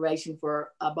inauguration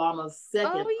for Obama's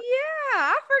second. Oh yeah,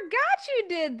 I forgot you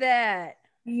did that.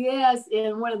 Yes,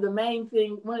 and one of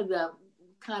the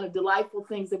kind of delightful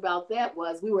things about that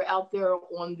was we were out there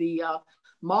on the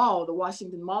mall, the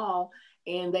Washington Mall,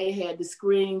 and they had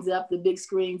the big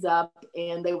screens up,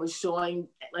 and they were showing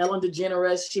Ellen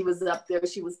DeGeneres. She was up there,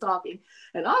 she was talking,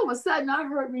 and all of a sudden I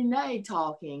heard Renee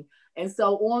talking. And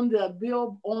so on the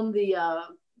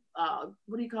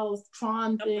what do you call this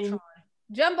Tron thing?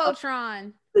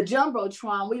 Jumbotron. The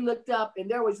Jumbotron. We looked up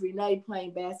and there was Renee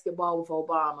playing basketball with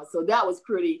Obama. So that was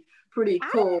pretty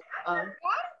cool. I forgot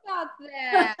about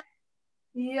that.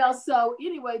 Yeah. So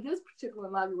anyway, this particular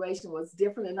inauguration was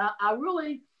different, and I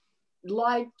really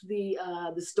liked the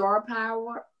star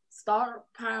power,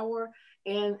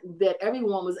 and that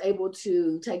everyone was able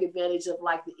to take advantage of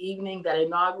the evening, that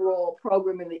inaugural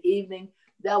program in the evening.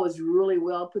 That was really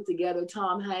well put together.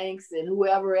 Tom Hanks and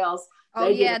whoever else. Oh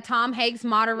yeah, Tom Hanks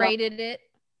moderated it.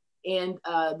 And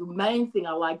the main thing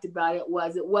I liked about it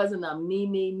wasn't a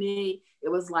me. It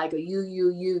was like a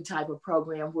you type of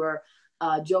program where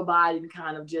Joe Biden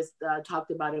kind of just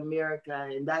talked about America,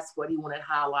 and that's what he wanted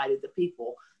highlighted, the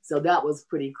people. So that was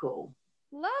pretty cool.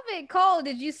 Love it. Cole,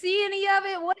 did you see any of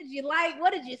it? What did you like?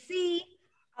 What did you see?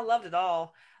 I loved it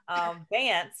all.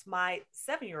 Vance, my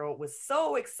 7-year-old, was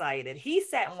so excited. He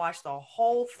sat and watched the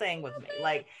whole thing with me.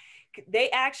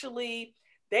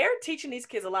 They're teaching these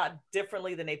kids a lot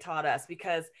differently than they taught us,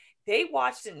 because they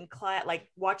watched it in class,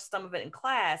 watched some of it in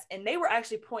class, and they were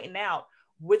actually pointing out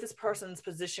what this person's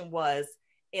position was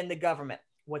in the government.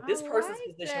 What this person's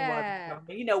position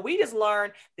was. We just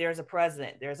learned there's a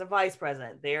president, there's a vice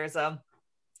president, there's a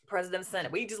president of the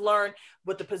Senate. We just learned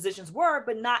what the positions were,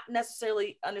 but not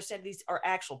necessarily understand these are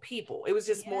actual people. It was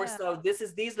just more so these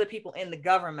are the people in the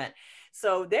government.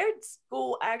 So their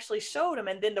school actually showed them.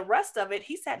 And then the rest of it,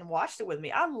 he sat and watched it with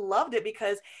me. I loved it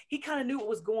because he kind of knew what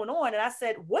was going on. And I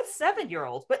said, what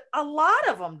 7-year-olds? But a lot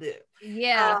of them do.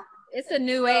 Yeah. It's a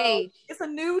new age. It's a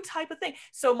new type of thing.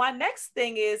 So my next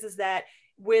thing is that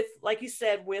with, like you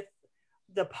said, with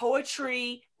the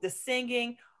poetry, the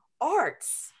singing,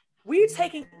 arts, we're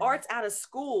taking arts out of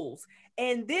schools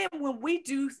And then when we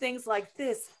do things like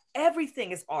this,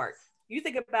 everything is art. You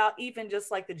think about even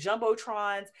just like the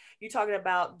Jumbotrons, you're talking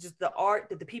about just the art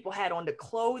that the people had on the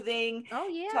clothing. Oh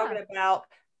yeah. You're talking about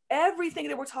everything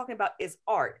that we're talking about is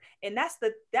art. And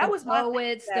that was my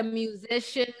poets, the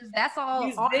musicians, that's all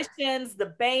musicians, art.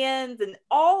 The bands, and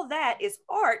all that is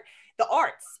art, the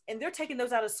arts. And they're taking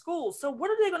those out of school. So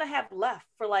what are they going to have left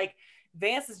for like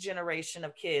Vance's generation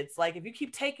of kids? Like if you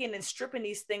keep taking and stripping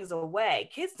these things away,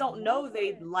 kids don't know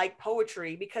they like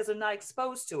poetry because they're not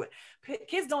exposed to it.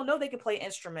 Kids don't know they can play an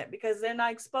instrument because they're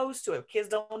not exposed to it. Kids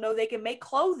don't know they can make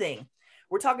clothing.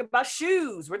 We're talking about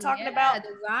shoes. We're talking about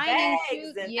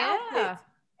bags and outfits.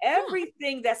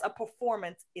 Everything that's a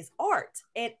performance is art.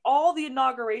 And all the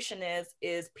inauguration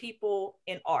is people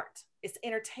in art. It's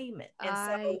entertainment.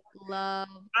 And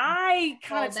I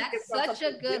kind of that's such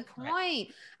a good point.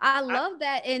 I love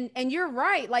that. And you're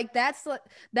right. Like that's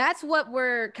what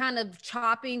we're kind of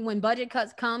chopping when budget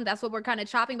cuts come. That's what we're kind of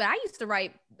chopping. But I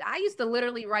used to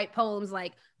literally write poems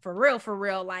like for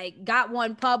real, like got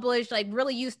one published, like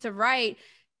really used to write.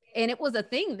 And it was a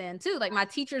thing then too. Like my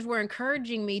teachers were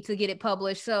encouraging me to get it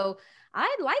published. So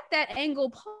I like that angle.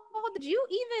 Paul, did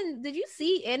you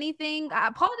see anything?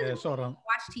 Paul didn't watch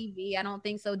TV. I don't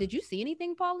think so. Did you see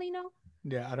anything, Paulino?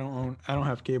 Yeah, I don't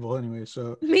have cable anyway.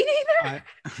 So me neither.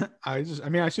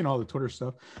 I seen all the Twitter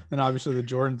stuff. And obviously the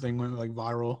Jordan thing went like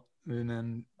viral. And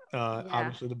then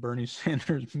obviously the Bernie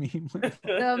Sanders meme.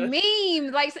 The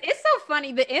meme, like it's so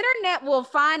funny. The internet will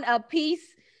find a piece.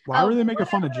 Why were they making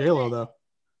fun of J-Lo though?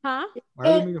 Huh? Why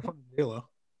are they making fun of J-Lo?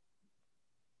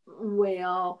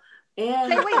 Well, and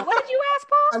wait, what did you ask,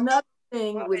 Paul? Another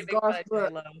thing with Garth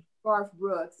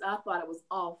Brooks, I thought it was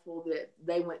awful that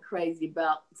they went crazy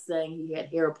about saying he had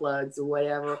hair plugs or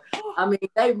whatever. I mean,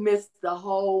 they missed the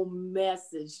whole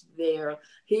message there.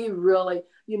 He really,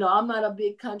 I'm not a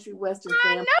big country western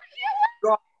fan.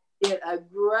 Garth did a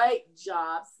great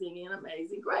job singing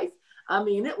Amazing Grace. I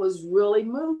mean, it was really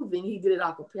moving. He did it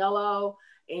a cappella.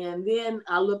 And then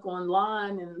I look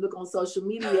online and look on social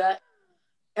media.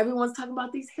 Everyone's talking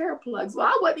about these hair plugs. Well,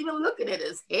 I wasn't even looking at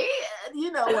his head.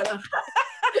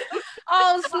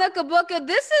 Oh, Snookabuka,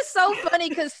 this is so funny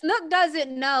because Snook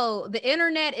doesn't know the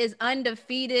internet is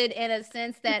undefeated in a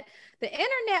sense that the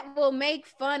internet will make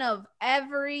fun of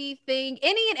everything,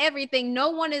 any and everything. No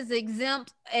one is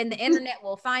exempt and the internet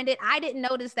will find it. I didn't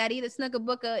notice that either.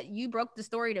 Snookabuka, you broke the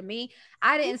story to me.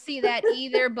 I didn't see that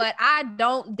either, but I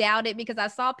don't doubt it because I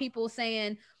saw people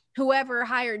saying, whoever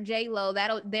hired J-Lo,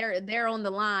 they're on the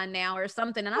line now or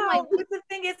something. And I'm like, but the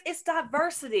thing is, it's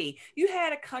diversity. You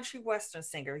had a country western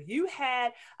singer. You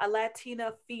had a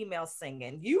Latina female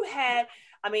singing. You had,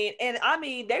 they're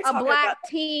talking a black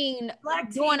teen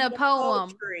doing a poem.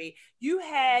 Poetry. You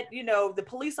had, the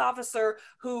police officer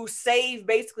who saved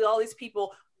basically all these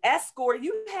people, escort.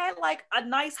 You had like a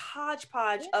nice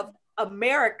hodgepodge of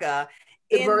America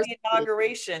in the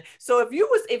inauguration. So if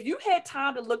you had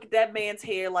time to look at that man's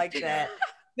hair like that,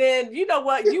 then you know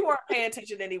what? You weren't paying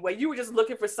attention anyway. You were just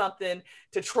looking for something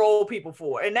to troll people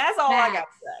for. And that's all I got to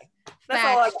say. That's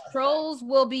all I got to say. Trolls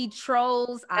will be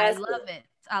trolls. I love it.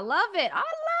 I love it.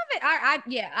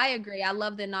 I agree. I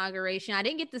love the inauguration. I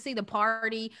didn't get to see the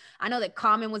party. I know that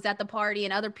Common was at the party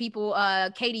and other people,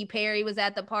 Katy Perry was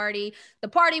at the party. The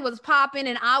party was popping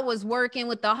and I was working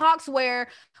with the Hawks where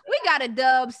we got a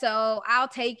dub, so I'll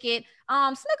take it.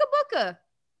 Snookabuka,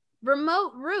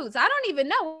 remote roots. I don't even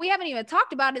know. We haven't even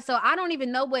talked about it, so I don't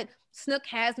even know what Snook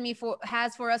has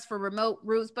for us for remote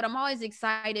roots, but I'm always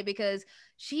excited because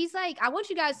she's like, I want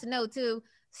you guys to know too,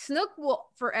 Snook will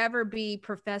forever be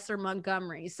Professor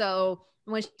Montgomery. So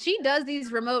when she does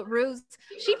these remote roots,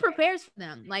 she prepares for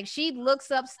them. Like she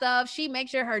looks up stuff. She makes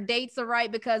sure her dates are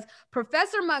right because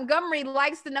Professor Montgomery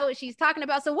likes to know what she's talking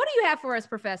about. So what do you have for us,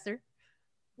 Professor?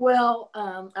 Well,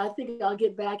 I think I'll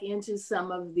get back into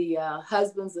some of the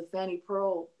husbands of Fannie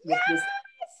Pearl with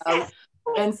this.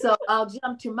 And so I'll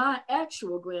jump to my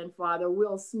actual grandfather,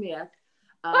 Will Smith,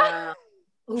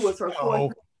 who was her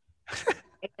fourth.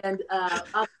 And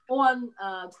I'm on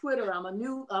Twitter. I'm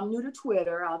new to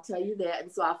Twitter. I'll tell you that.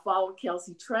 And so I follow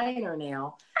Kelsey Trainer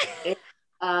now. And,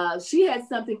 she had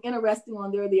something interesting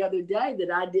on there the other day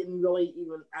that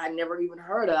I never even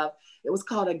heard of. It was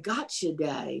called a Gotcha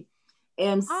Day.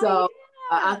 And so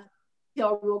I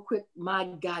tell real quick my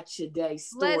Gotcha Day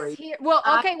story. Let's hear. Well,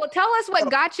 tell us what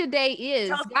Gotcha Day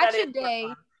is. Gotcha Day.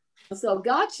 So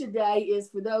Gotcha Day is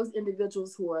for those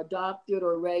individuals who are adopted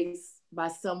or raised by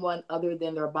someone other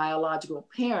than their biological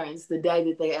parents, the day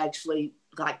that they actually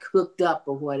like hooked up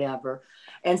or whatever.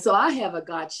 And so I have a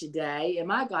Gotcha Day, and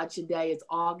my Gotcha Day is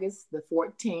August the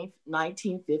 14th,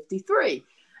 1953.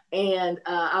 And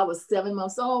I was 7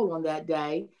 months old on that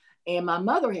day. And my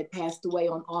mother had passed away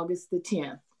on August the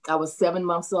 10th. I was 7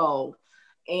 months old.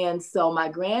 And so my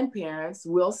grandparents,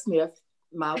 Will Smith,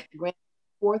 my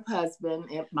fourth husband,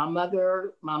 and my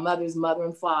mother's mother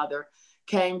and father,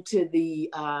 came to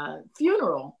the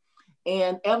funeral.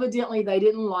 And evidently they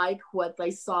didn't like what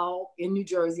they saw in New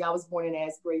Jersey. I was born in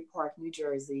Asbury Park, New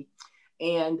Jersey.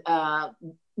 And,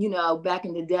 you know, back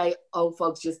in the day, old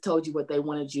folks just told you what they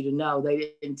wanted you to know.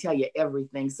 They didn't tell you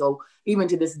everything. So even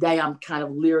to this day, I'm kind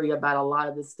of leery about a lot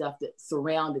of the stuff that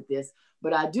surrounded this.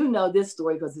 But I do know this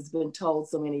story because it's been told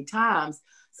so many times.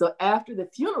 So after the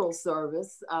funeral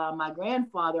service, my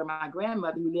grandfather and my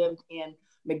grandmother, who lived in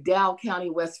McDowell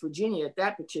County, West Virginia at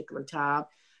that particular time,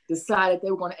 decided they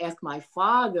were going to ask my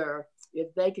father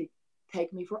if they could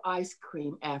take me for ice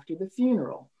cream after the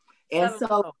funeral. And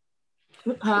so,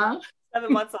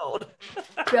 7 months old.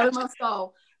 7 months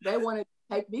old. They wanted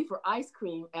to take me for ice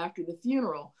cream after the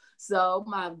funeral. So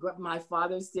my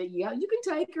father said, yeah, you can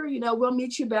take her, you know, we'll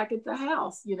meet you back at the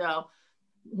house. You know,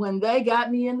 when they got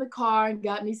me in the car and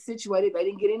got me situated, they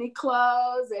didn't get any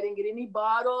clothes, they didn't get any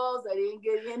bottles, they didn't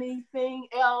get anything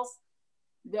else.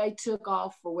 They took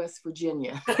off for West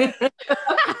Virginia. Gotcha.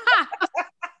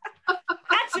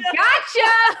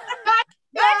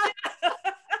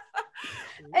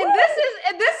 And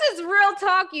this is real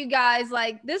talk, you guys.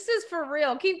 Like, this is for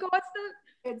real. Keep going, Steph.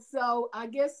 And so I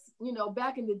guess, you know,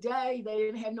 back in the day, they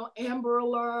didn't have no Amber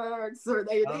Alerts, or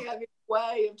they didn't have any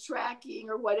way of tracking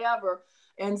or whatever.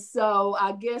 And so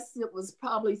I guess it was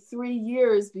probably 3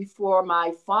 years before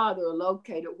my father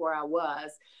located where I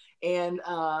was. And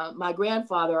my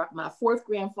grandfather, my fourth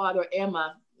grandfather, and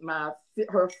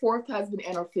her fourth husband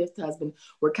and her fifth husband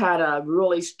were kind of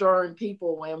really stern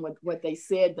people, and what they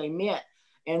said, they meant.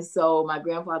 And so my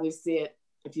grandfather said,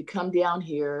 if you come down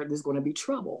here, there's going to be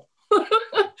trouble.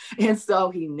 And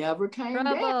so he never came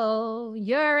down.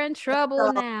 You're in trouble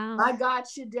so now. My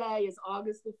gotcha day is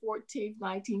August the 14th,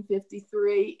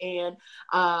 1953. And,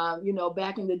 you know,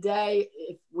 back in the day,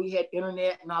 if we had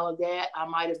internet and all of that, I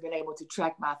might have been able to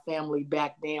track my family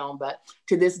back down. But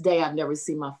to this day, I've never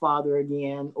seen my father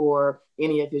again or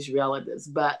any of his relatives.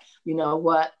 But you know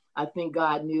what? I think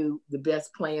God knew the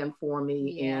best plan for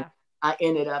me. Yeah. And I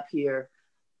ended up here.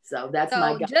 So that's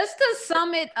my guy. Just to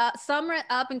sum it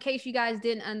up in case you guys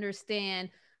didn't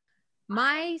understand,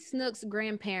 my Snook's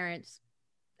grandparents,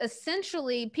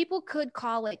 essentially, people could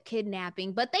call it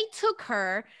kidnapping, but they took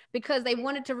her because they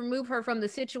wanted to remove her from the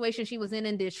situation she was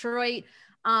in Detroit.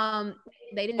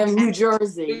 They didn't. In New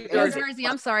Jersey.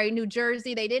 I'm sorry, New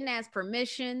Jersey. They didn't ask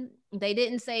permission. They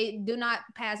didn't say, do not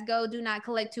pass go, do not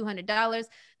collect $200.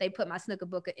 They put my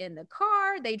Snookabuka in the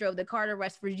car. They drove the car to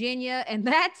West Virginia. And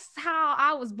that's how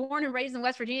I was born and raised in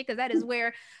West Virginia, because that is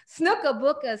where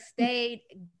Snookabuka stayed.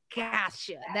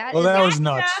 Gotcha. That was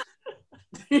nuts.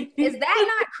 Is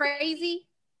that not crazy?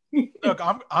 Look,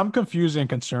 I'm confused and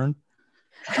concerned.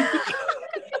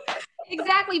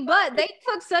 Exactly, but they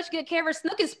took such good care of her.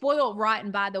 Snook is spoiled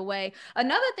rotten, by the way.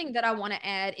 Another thing that I want to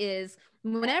add is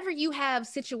whenever you have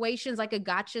situations like a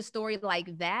gotcha story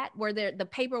like that, where the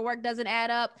paperwork doesn't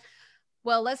add up,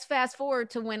 well, let's fast forward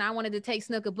to when I wanted to take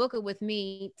Snookabuka with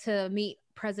me to meet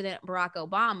President Barack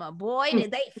Obama. Boy,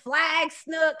 did they flag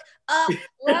Snook up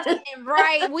left and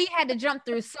right. We had to jump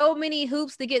through so many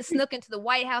hoops to get Snook into the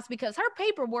White House because her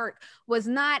paperwork was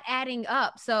not adding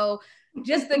up. So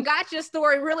just the gotcha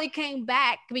story really came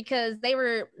back because they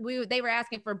were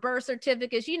asking for birth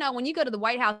certificates. You know, when you go to the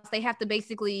White House, they have to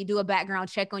basically do a background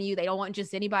check on you. They don't want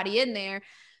just anybody in there.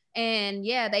 And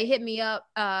yeah, they hit me up.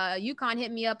 UConn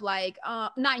hit me up like,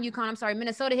 not UConn, I'm sorry,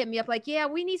 Minnesota hit me up like, yeah,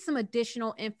 we need some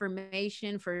additional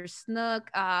information for Snook.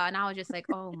 And I was just like,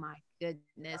 oh my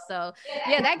goodness. So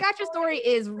yeah, that gotcha story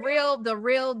is real, the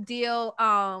real deal.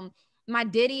 My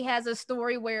Diddy has a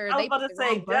story where I was about to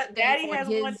say, Daddy has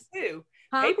one too.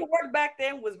 Paperwork back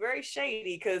then was very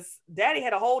shady because Daddy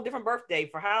had a whole different birthday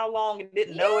for how long and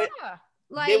didn't know it.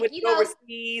 Like, then went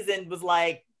overseas and was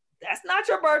like, that's not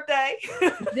your birthday.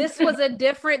 This was a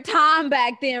different time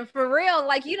back then, for real.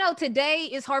 Like, you know, today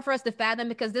is hard for us to fathom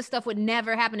because this stuff would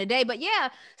never happen today. But yeah,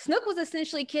 Snook was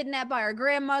essentially kidnapped by her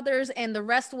grandmothers and the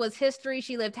rest was history.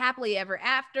 She lived happily ever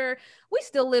after. We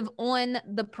still live on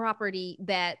the property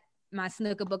that my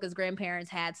Snookabuka's grandparents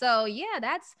had. So yeah,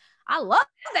 I love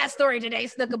that story today,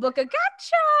 Snookabuka.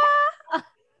 Gotcha.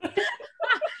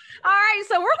 All right,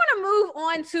 so we're going to move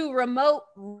on to remote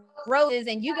roses,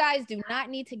 and you guys do not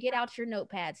need to get out your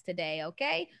notepads today,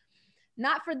 okay?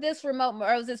 Not for this remote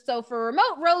roses. So for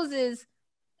remote roses,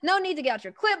 no need to get out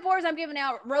your clipboards. I'm giving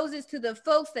out roses to the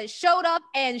folks that showed up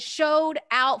and showed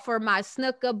out for my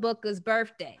Snookabuka's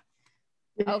birthday.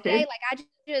 Okay, like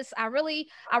I really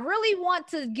want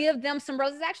to give them some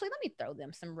roses. Actually, let me throw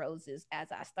them some roses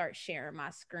as I start sharing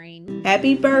my screen.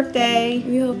 Happy birthday.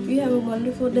 We hope you have a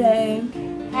wonderful day.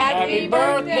 Happy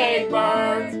birthday,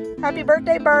 Bird. Happy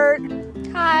birthday, Bert.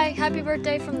 Hi, happy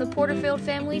birthday from the Porterfield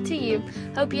family to you.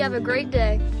 Hope you have a great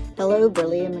day. Hello,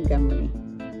 Burley and Montgomery.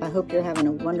 I hope you're having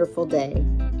a wonderful day,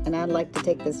 and I'd like to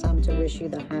take this time to wish you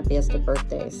the happiest of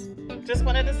birthdays. Just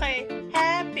wanted to say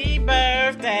happy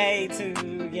birthday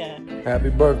to you. Happy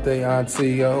birthday,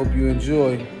 Auntie. I hope you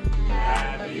enjoy.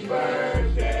 Happy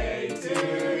birthday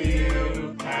to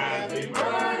you. Happy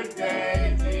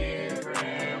birthday, dear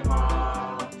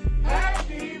Grandma.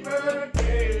 Happy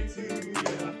birthday to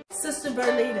you. Sister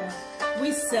Bernita,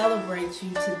 we celebrate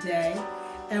you today,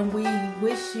 and we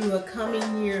wish you a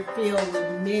coming year filled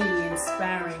with many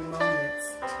inspiring moments.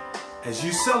 As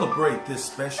you celebrate this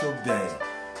special day,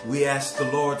 we ask the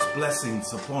Lord's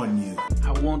blessings upon you.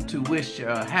 I want to wish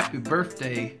a happy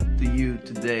birthday to you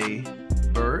today,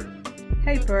 Bert.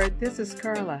 Hey Bert, this is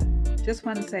Carla. Just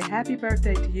want to say happy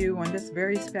birthday to you on this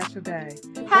very special day.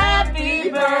 Happy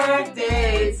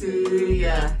birthday to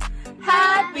ya.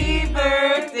 Happy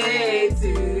birthday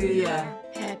to ya.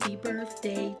 Happy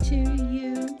birthday to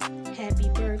you. Happy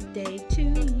birthday to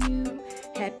you.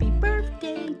 Happy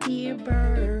birthday, dear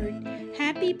Bird.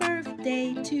 Happy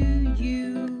birthday to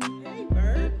you. Hey,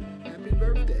 Bird. Happy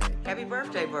birthday. Happy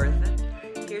birthday, Bertha.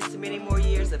 Here's to many more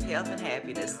years of health and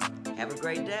happiness. Have a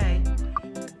great day.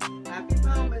 Happy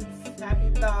moments, happy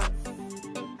thoughts,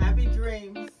 happy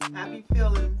dreams, happy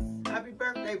feelings. Happy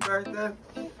birthday, Bertha.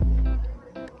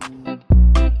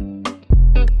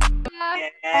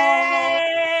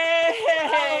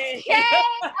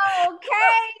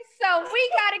 Okay. So we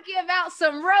got to give out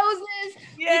some roses.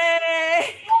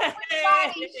 Yay!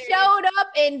 Everybody showed up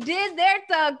and did their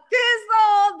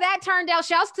thizzle. That turned out.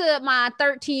 Shouts to my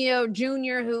 13-year-old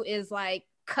junior who is like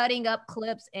cutting up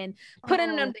clips and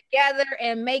putting them together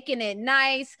and making it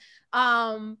nice.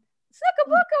 Suckabuka,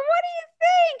 what do you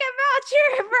think about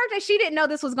your birthday? She didn't know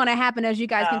this was going to happen, as you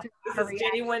guys can tell. This is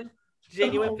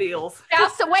genuine feels.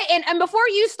 Shouts to and before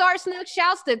you start, Snook,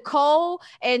 shouts to Cole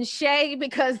and Shay,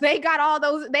 because they got all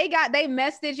those, they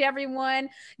messaged everyone,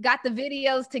 got the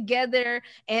videos together,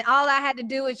 and all I had to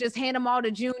do is just hand them all to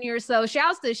Junior. So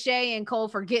shouts to Shay and Cole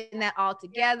for getting that all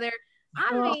together.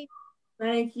 I mean,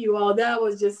 thank you all. That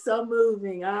was just so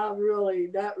moving.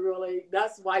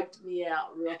 That's wiped me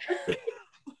out. Really.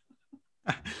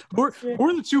 Who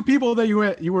are the two people that you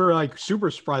were like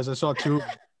super surprised? I saw two.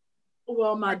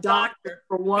 Well, my doctor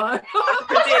for one. Dr.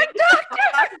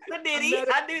 Cornetti.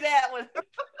 I knew that one.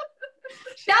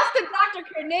 Shouts to Dr.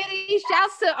 Cornetti.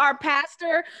 Shouts to our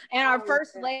pastor and our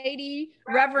first lady,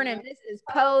 Reverend and Mrs.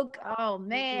 Polk. Oh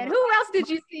man, who else did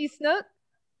you see, Snook?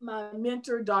 My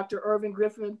mentor, Dr. Irvin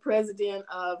Griffin, president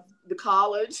of the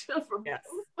college. Yes.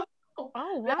 Oh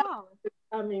wow.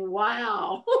 I mean,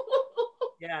 wow.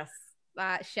 Yes.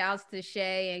 Shouts to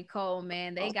Shay and Cole,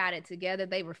 man. They got it together.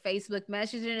 They were Facebook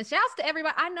messaging. And shouts to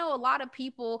everybody. I know a lot of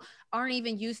people aren't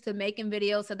even used to making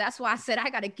videos. So that's why I said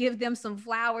I got to give them some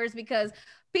flowers, because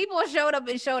people showed up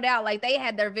and showed out. Like they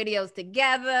had their videos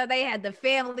together. They had the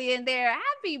family in there.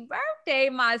 Happy birthday,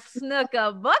 my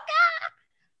Snookabuka.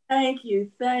 Thank you.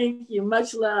 Thank you.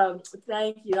 Much love.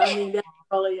 Thank you. I mean, that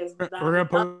really is. We're going to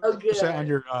post that on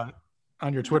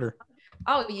your Twitter.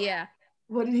 Oh, yeah.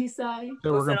 What did he say?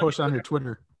 So we're going to post it on your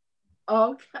Twitter.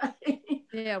 Okay.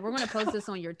 Yeah, we're going to post this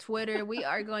on your Twitter. We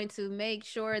are going to make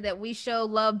sure that we show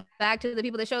love back to the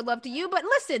people that showed love to you. But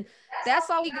listen, that's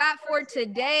all we got for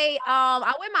today. Am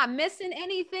I missing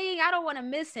anything? I don't want to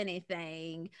miss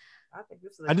anything.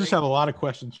 I just have a lot of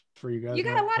questions for you guys. You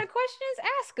got a lot of questions?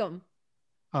 Ask them.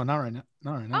 Oh, not right now.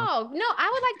 Oh, no, I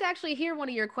would like to actually hear one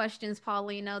of your questions,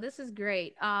 Paulino. This is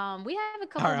great. We have a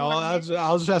couple. All right,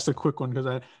 I'll just ask a quick one,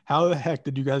 because how the heck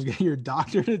did you guys get your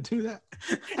doctor to do that?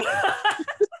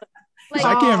 Like,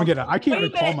 I can't even get I can't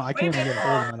even call I can't even get a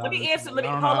hold of my doctor. Let me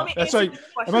answer. That's like,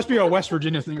 it must be a West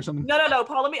Virginia thing or something. No,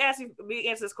 Paul. Let me answer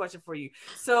this question for you.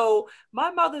 So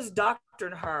my mother's doctor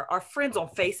and her are friends on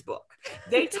Facebook.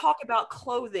 They talk about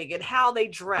clothing and how they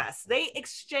dress. They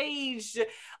exchange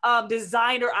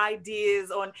designer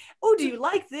ideas on, oh, do you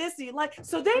like this? Do you like?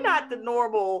 So they're not the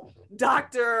normal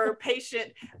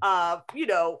doctor-patient,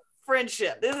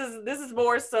 friendship. This is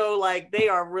more so like they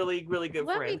are really, really good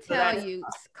friends. Let me tell you,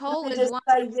 Cole is just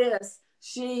say this.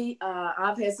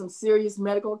 I've had some serious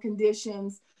medical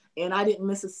conditions, and I didn't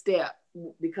miss a step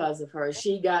because of her.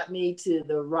 She got me to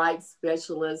the right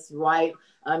specialist,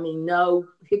 no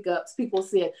hiccups. People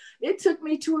said it took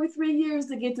me 2 or 3 years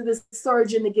to get to this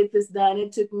surgeon to get this done.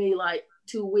 It took me like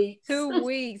 2 weeks. 2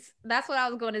 weeks. That's what I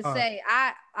was going to say.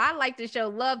 I like to show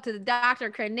love to Dr.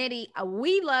 Carnetti.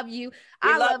 We love you.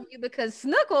 I love you because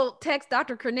Snook will text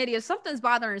Dr. Carnetti if something's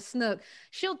bothering Snook.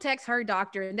 She'll text her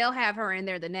doctor and they'll have her in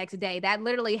there the next day. That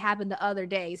literally happened the other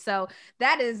day. So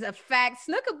that is a fact.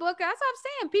 Snookabuka, that's what I'm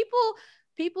saying.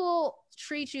 People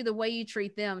treat you the way you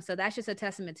treat them. So that's just a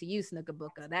testament to you,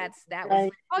 Snookabuka. That was.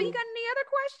 Oh, you got any other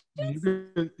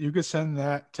questions? You could send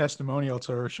that testimonial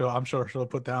to her. I'm sure she'll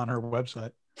put that on her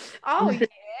website. Oh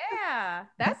yeah,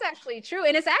 that's actually true.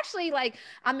 And it's actually like,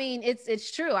 I mean,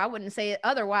 it's true. I wouldn't say it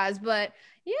otherwise, but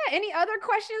yeah. Any other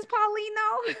questions,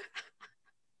 Paulino?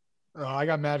 Oh, I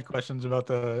got mad questions about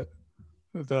the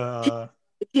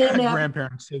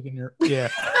grandparents taking your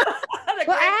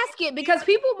Well, ask it because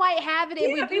people might have it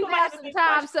and we do have some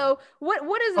time. So what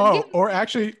is it? Oh, or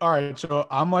actually, all right. So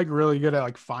I'm like really good at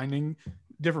like finding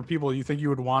different people. You think you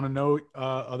would want to know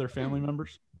other family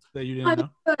members that you didn't know?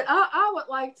 I would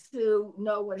like to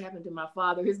know what happened to my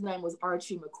father. His name was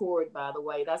Archie McCord, by the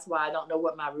way. That's why I don't know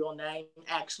what my real name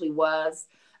actually was,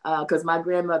 because my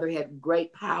grandmother had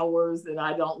great powers, and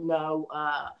I don't know.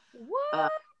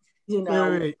 What?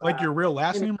 Wait. Like your real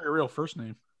last name or your real first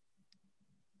name?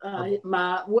 I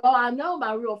know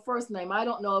my real first name. I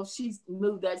don't know if she's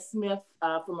moved that Smith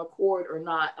from a court or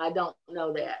not. I don't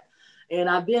know that. And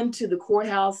I've been to the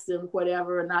courthouse and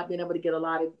whatever, and not been able to get a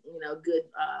lot of good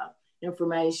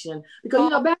information because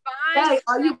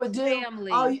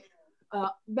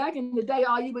back in the day,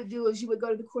 all you would do is you would go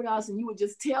to the courthouse and you would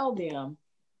just tell them,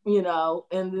 and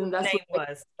then that's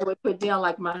what they would put down,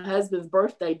 like my husband's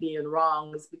birthday being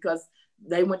wrong is because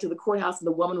they went to the courthouse and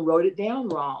the woman wrote it down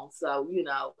wrong. So,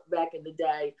 back in the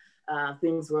day,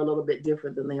 things were a little bit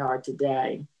different than they are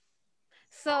today.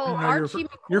 So Archie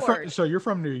McCord. You're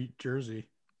from New Jersey.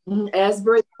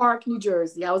 Asbury Park, New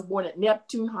Jersey. I was born at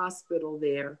Neptune Hospital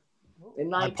there.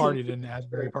 I partied in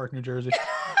Asbury Park, New Jersey.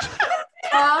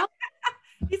 He's out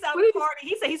partying.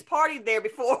 He said he's partied there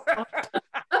before.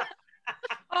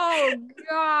 Oh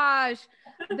gosh,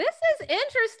 this is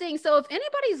interesting. So if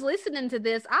anybody's listening to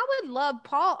this, I would love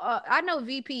Paul. I know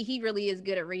VP, he really is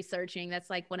good at researching. That's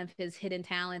like one of his hidden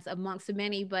talents amongst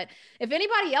many. But if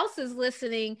anybody else is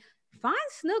listening, find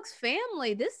Snook's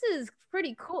family. This is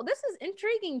pretty cool. This is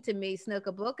intriguing to me,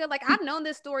 Snookabuka. Like I've known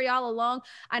this story all along.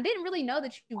 I didn't really know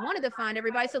that you wanted to find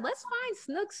everybody. So let's find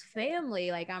Snook's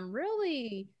family. Like I'm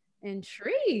really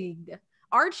intrigued.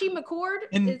 Archie McCord,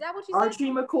 is that what you said?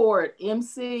 Archie McCord,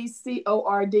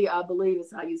 McCord, I believe is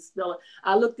how you spell it.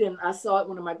 I saw it in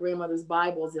one of my grandmother's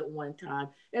Bibles at one time.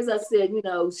 As I said,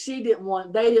 they didn't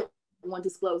want to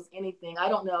disclose anything. I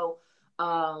don't know.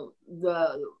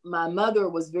 My mother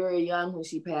was very young when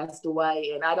she passed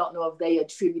away, and I don't know if they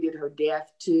attributed her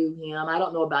death to him. I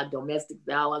don't know about domestic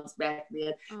violence back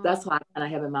then. That's why I kind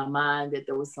of have in my mind that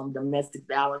there was some domestic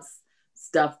violence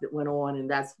stuff that went on, and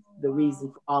that's the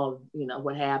reason for all of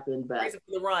what happened. But reason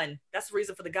for the run. That's the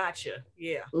reason for the gotcha.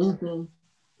 Yeah. Mm-hmm.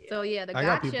 So yeah, the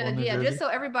gotcha. Yeah, just so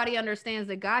everybody understands,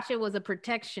 the gotcha was a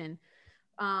protection.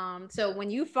 So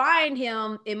when you find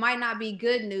him, it might not be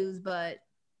good news, but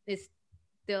it's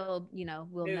still,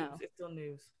 we'll news. know. It's still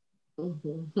news.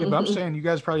 Mm-hmm. Yeah, but I'm saying you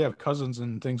guys probably have cousins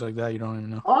and things like that you don't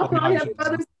even know. Oh, I have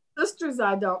brothers and sisters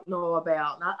I don't know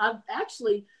about. I've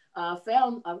actually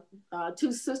found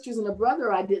 2 sisters and a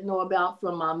brother I didn't know about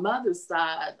from my mother's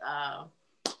side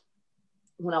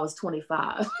when I was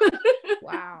 25.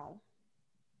 Wow.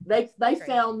 They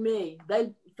found me.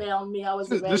 They found me.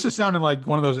 This is sounding like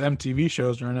one of those MTV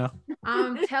shows right now.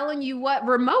 I'm telling you what,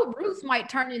 Remote Roots might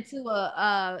turn into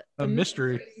a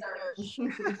mystery.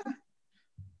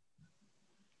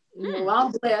 Well,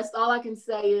 I'm blessed. All I can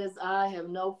say is I have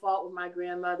no fault with my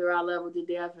grandmother. I love her to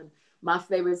death. And my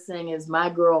favorite thing is my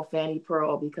girl, Fanny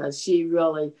Pearl, because she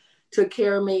really took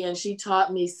care of me and she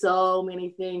taught me so many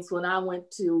things. When I went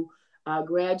to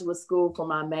graduate school for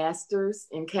my master's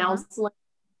in counseling,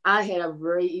 I had a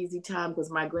very easy time because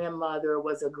my grandmother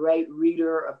was a great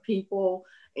reader of people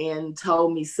and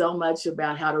told me so much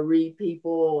about how to read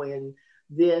people and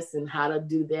this and how to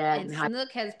do that. And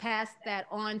Snook has passed that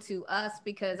on to us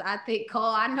because I think, Cole,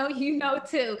 I know you know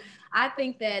too. I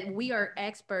think that we are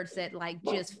experts at like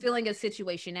just filling a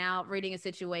situation out, reading a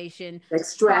situation,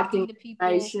 extracting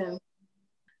information.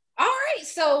 All right,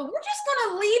 so we're just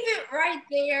gonna leave it right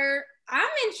there. I'm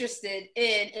interested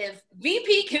in if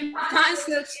VP can find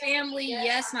Snook's family.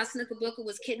 Yes, my Snookabuka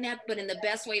was kidnapped, but in the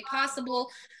best way possible.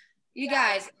 You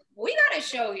guys, we got a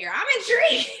show here. I'm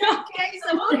intrigued. Okay,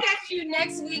 so we'll catch you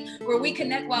next week where we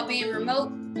connect while being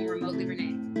remote. Remotely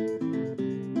Renee.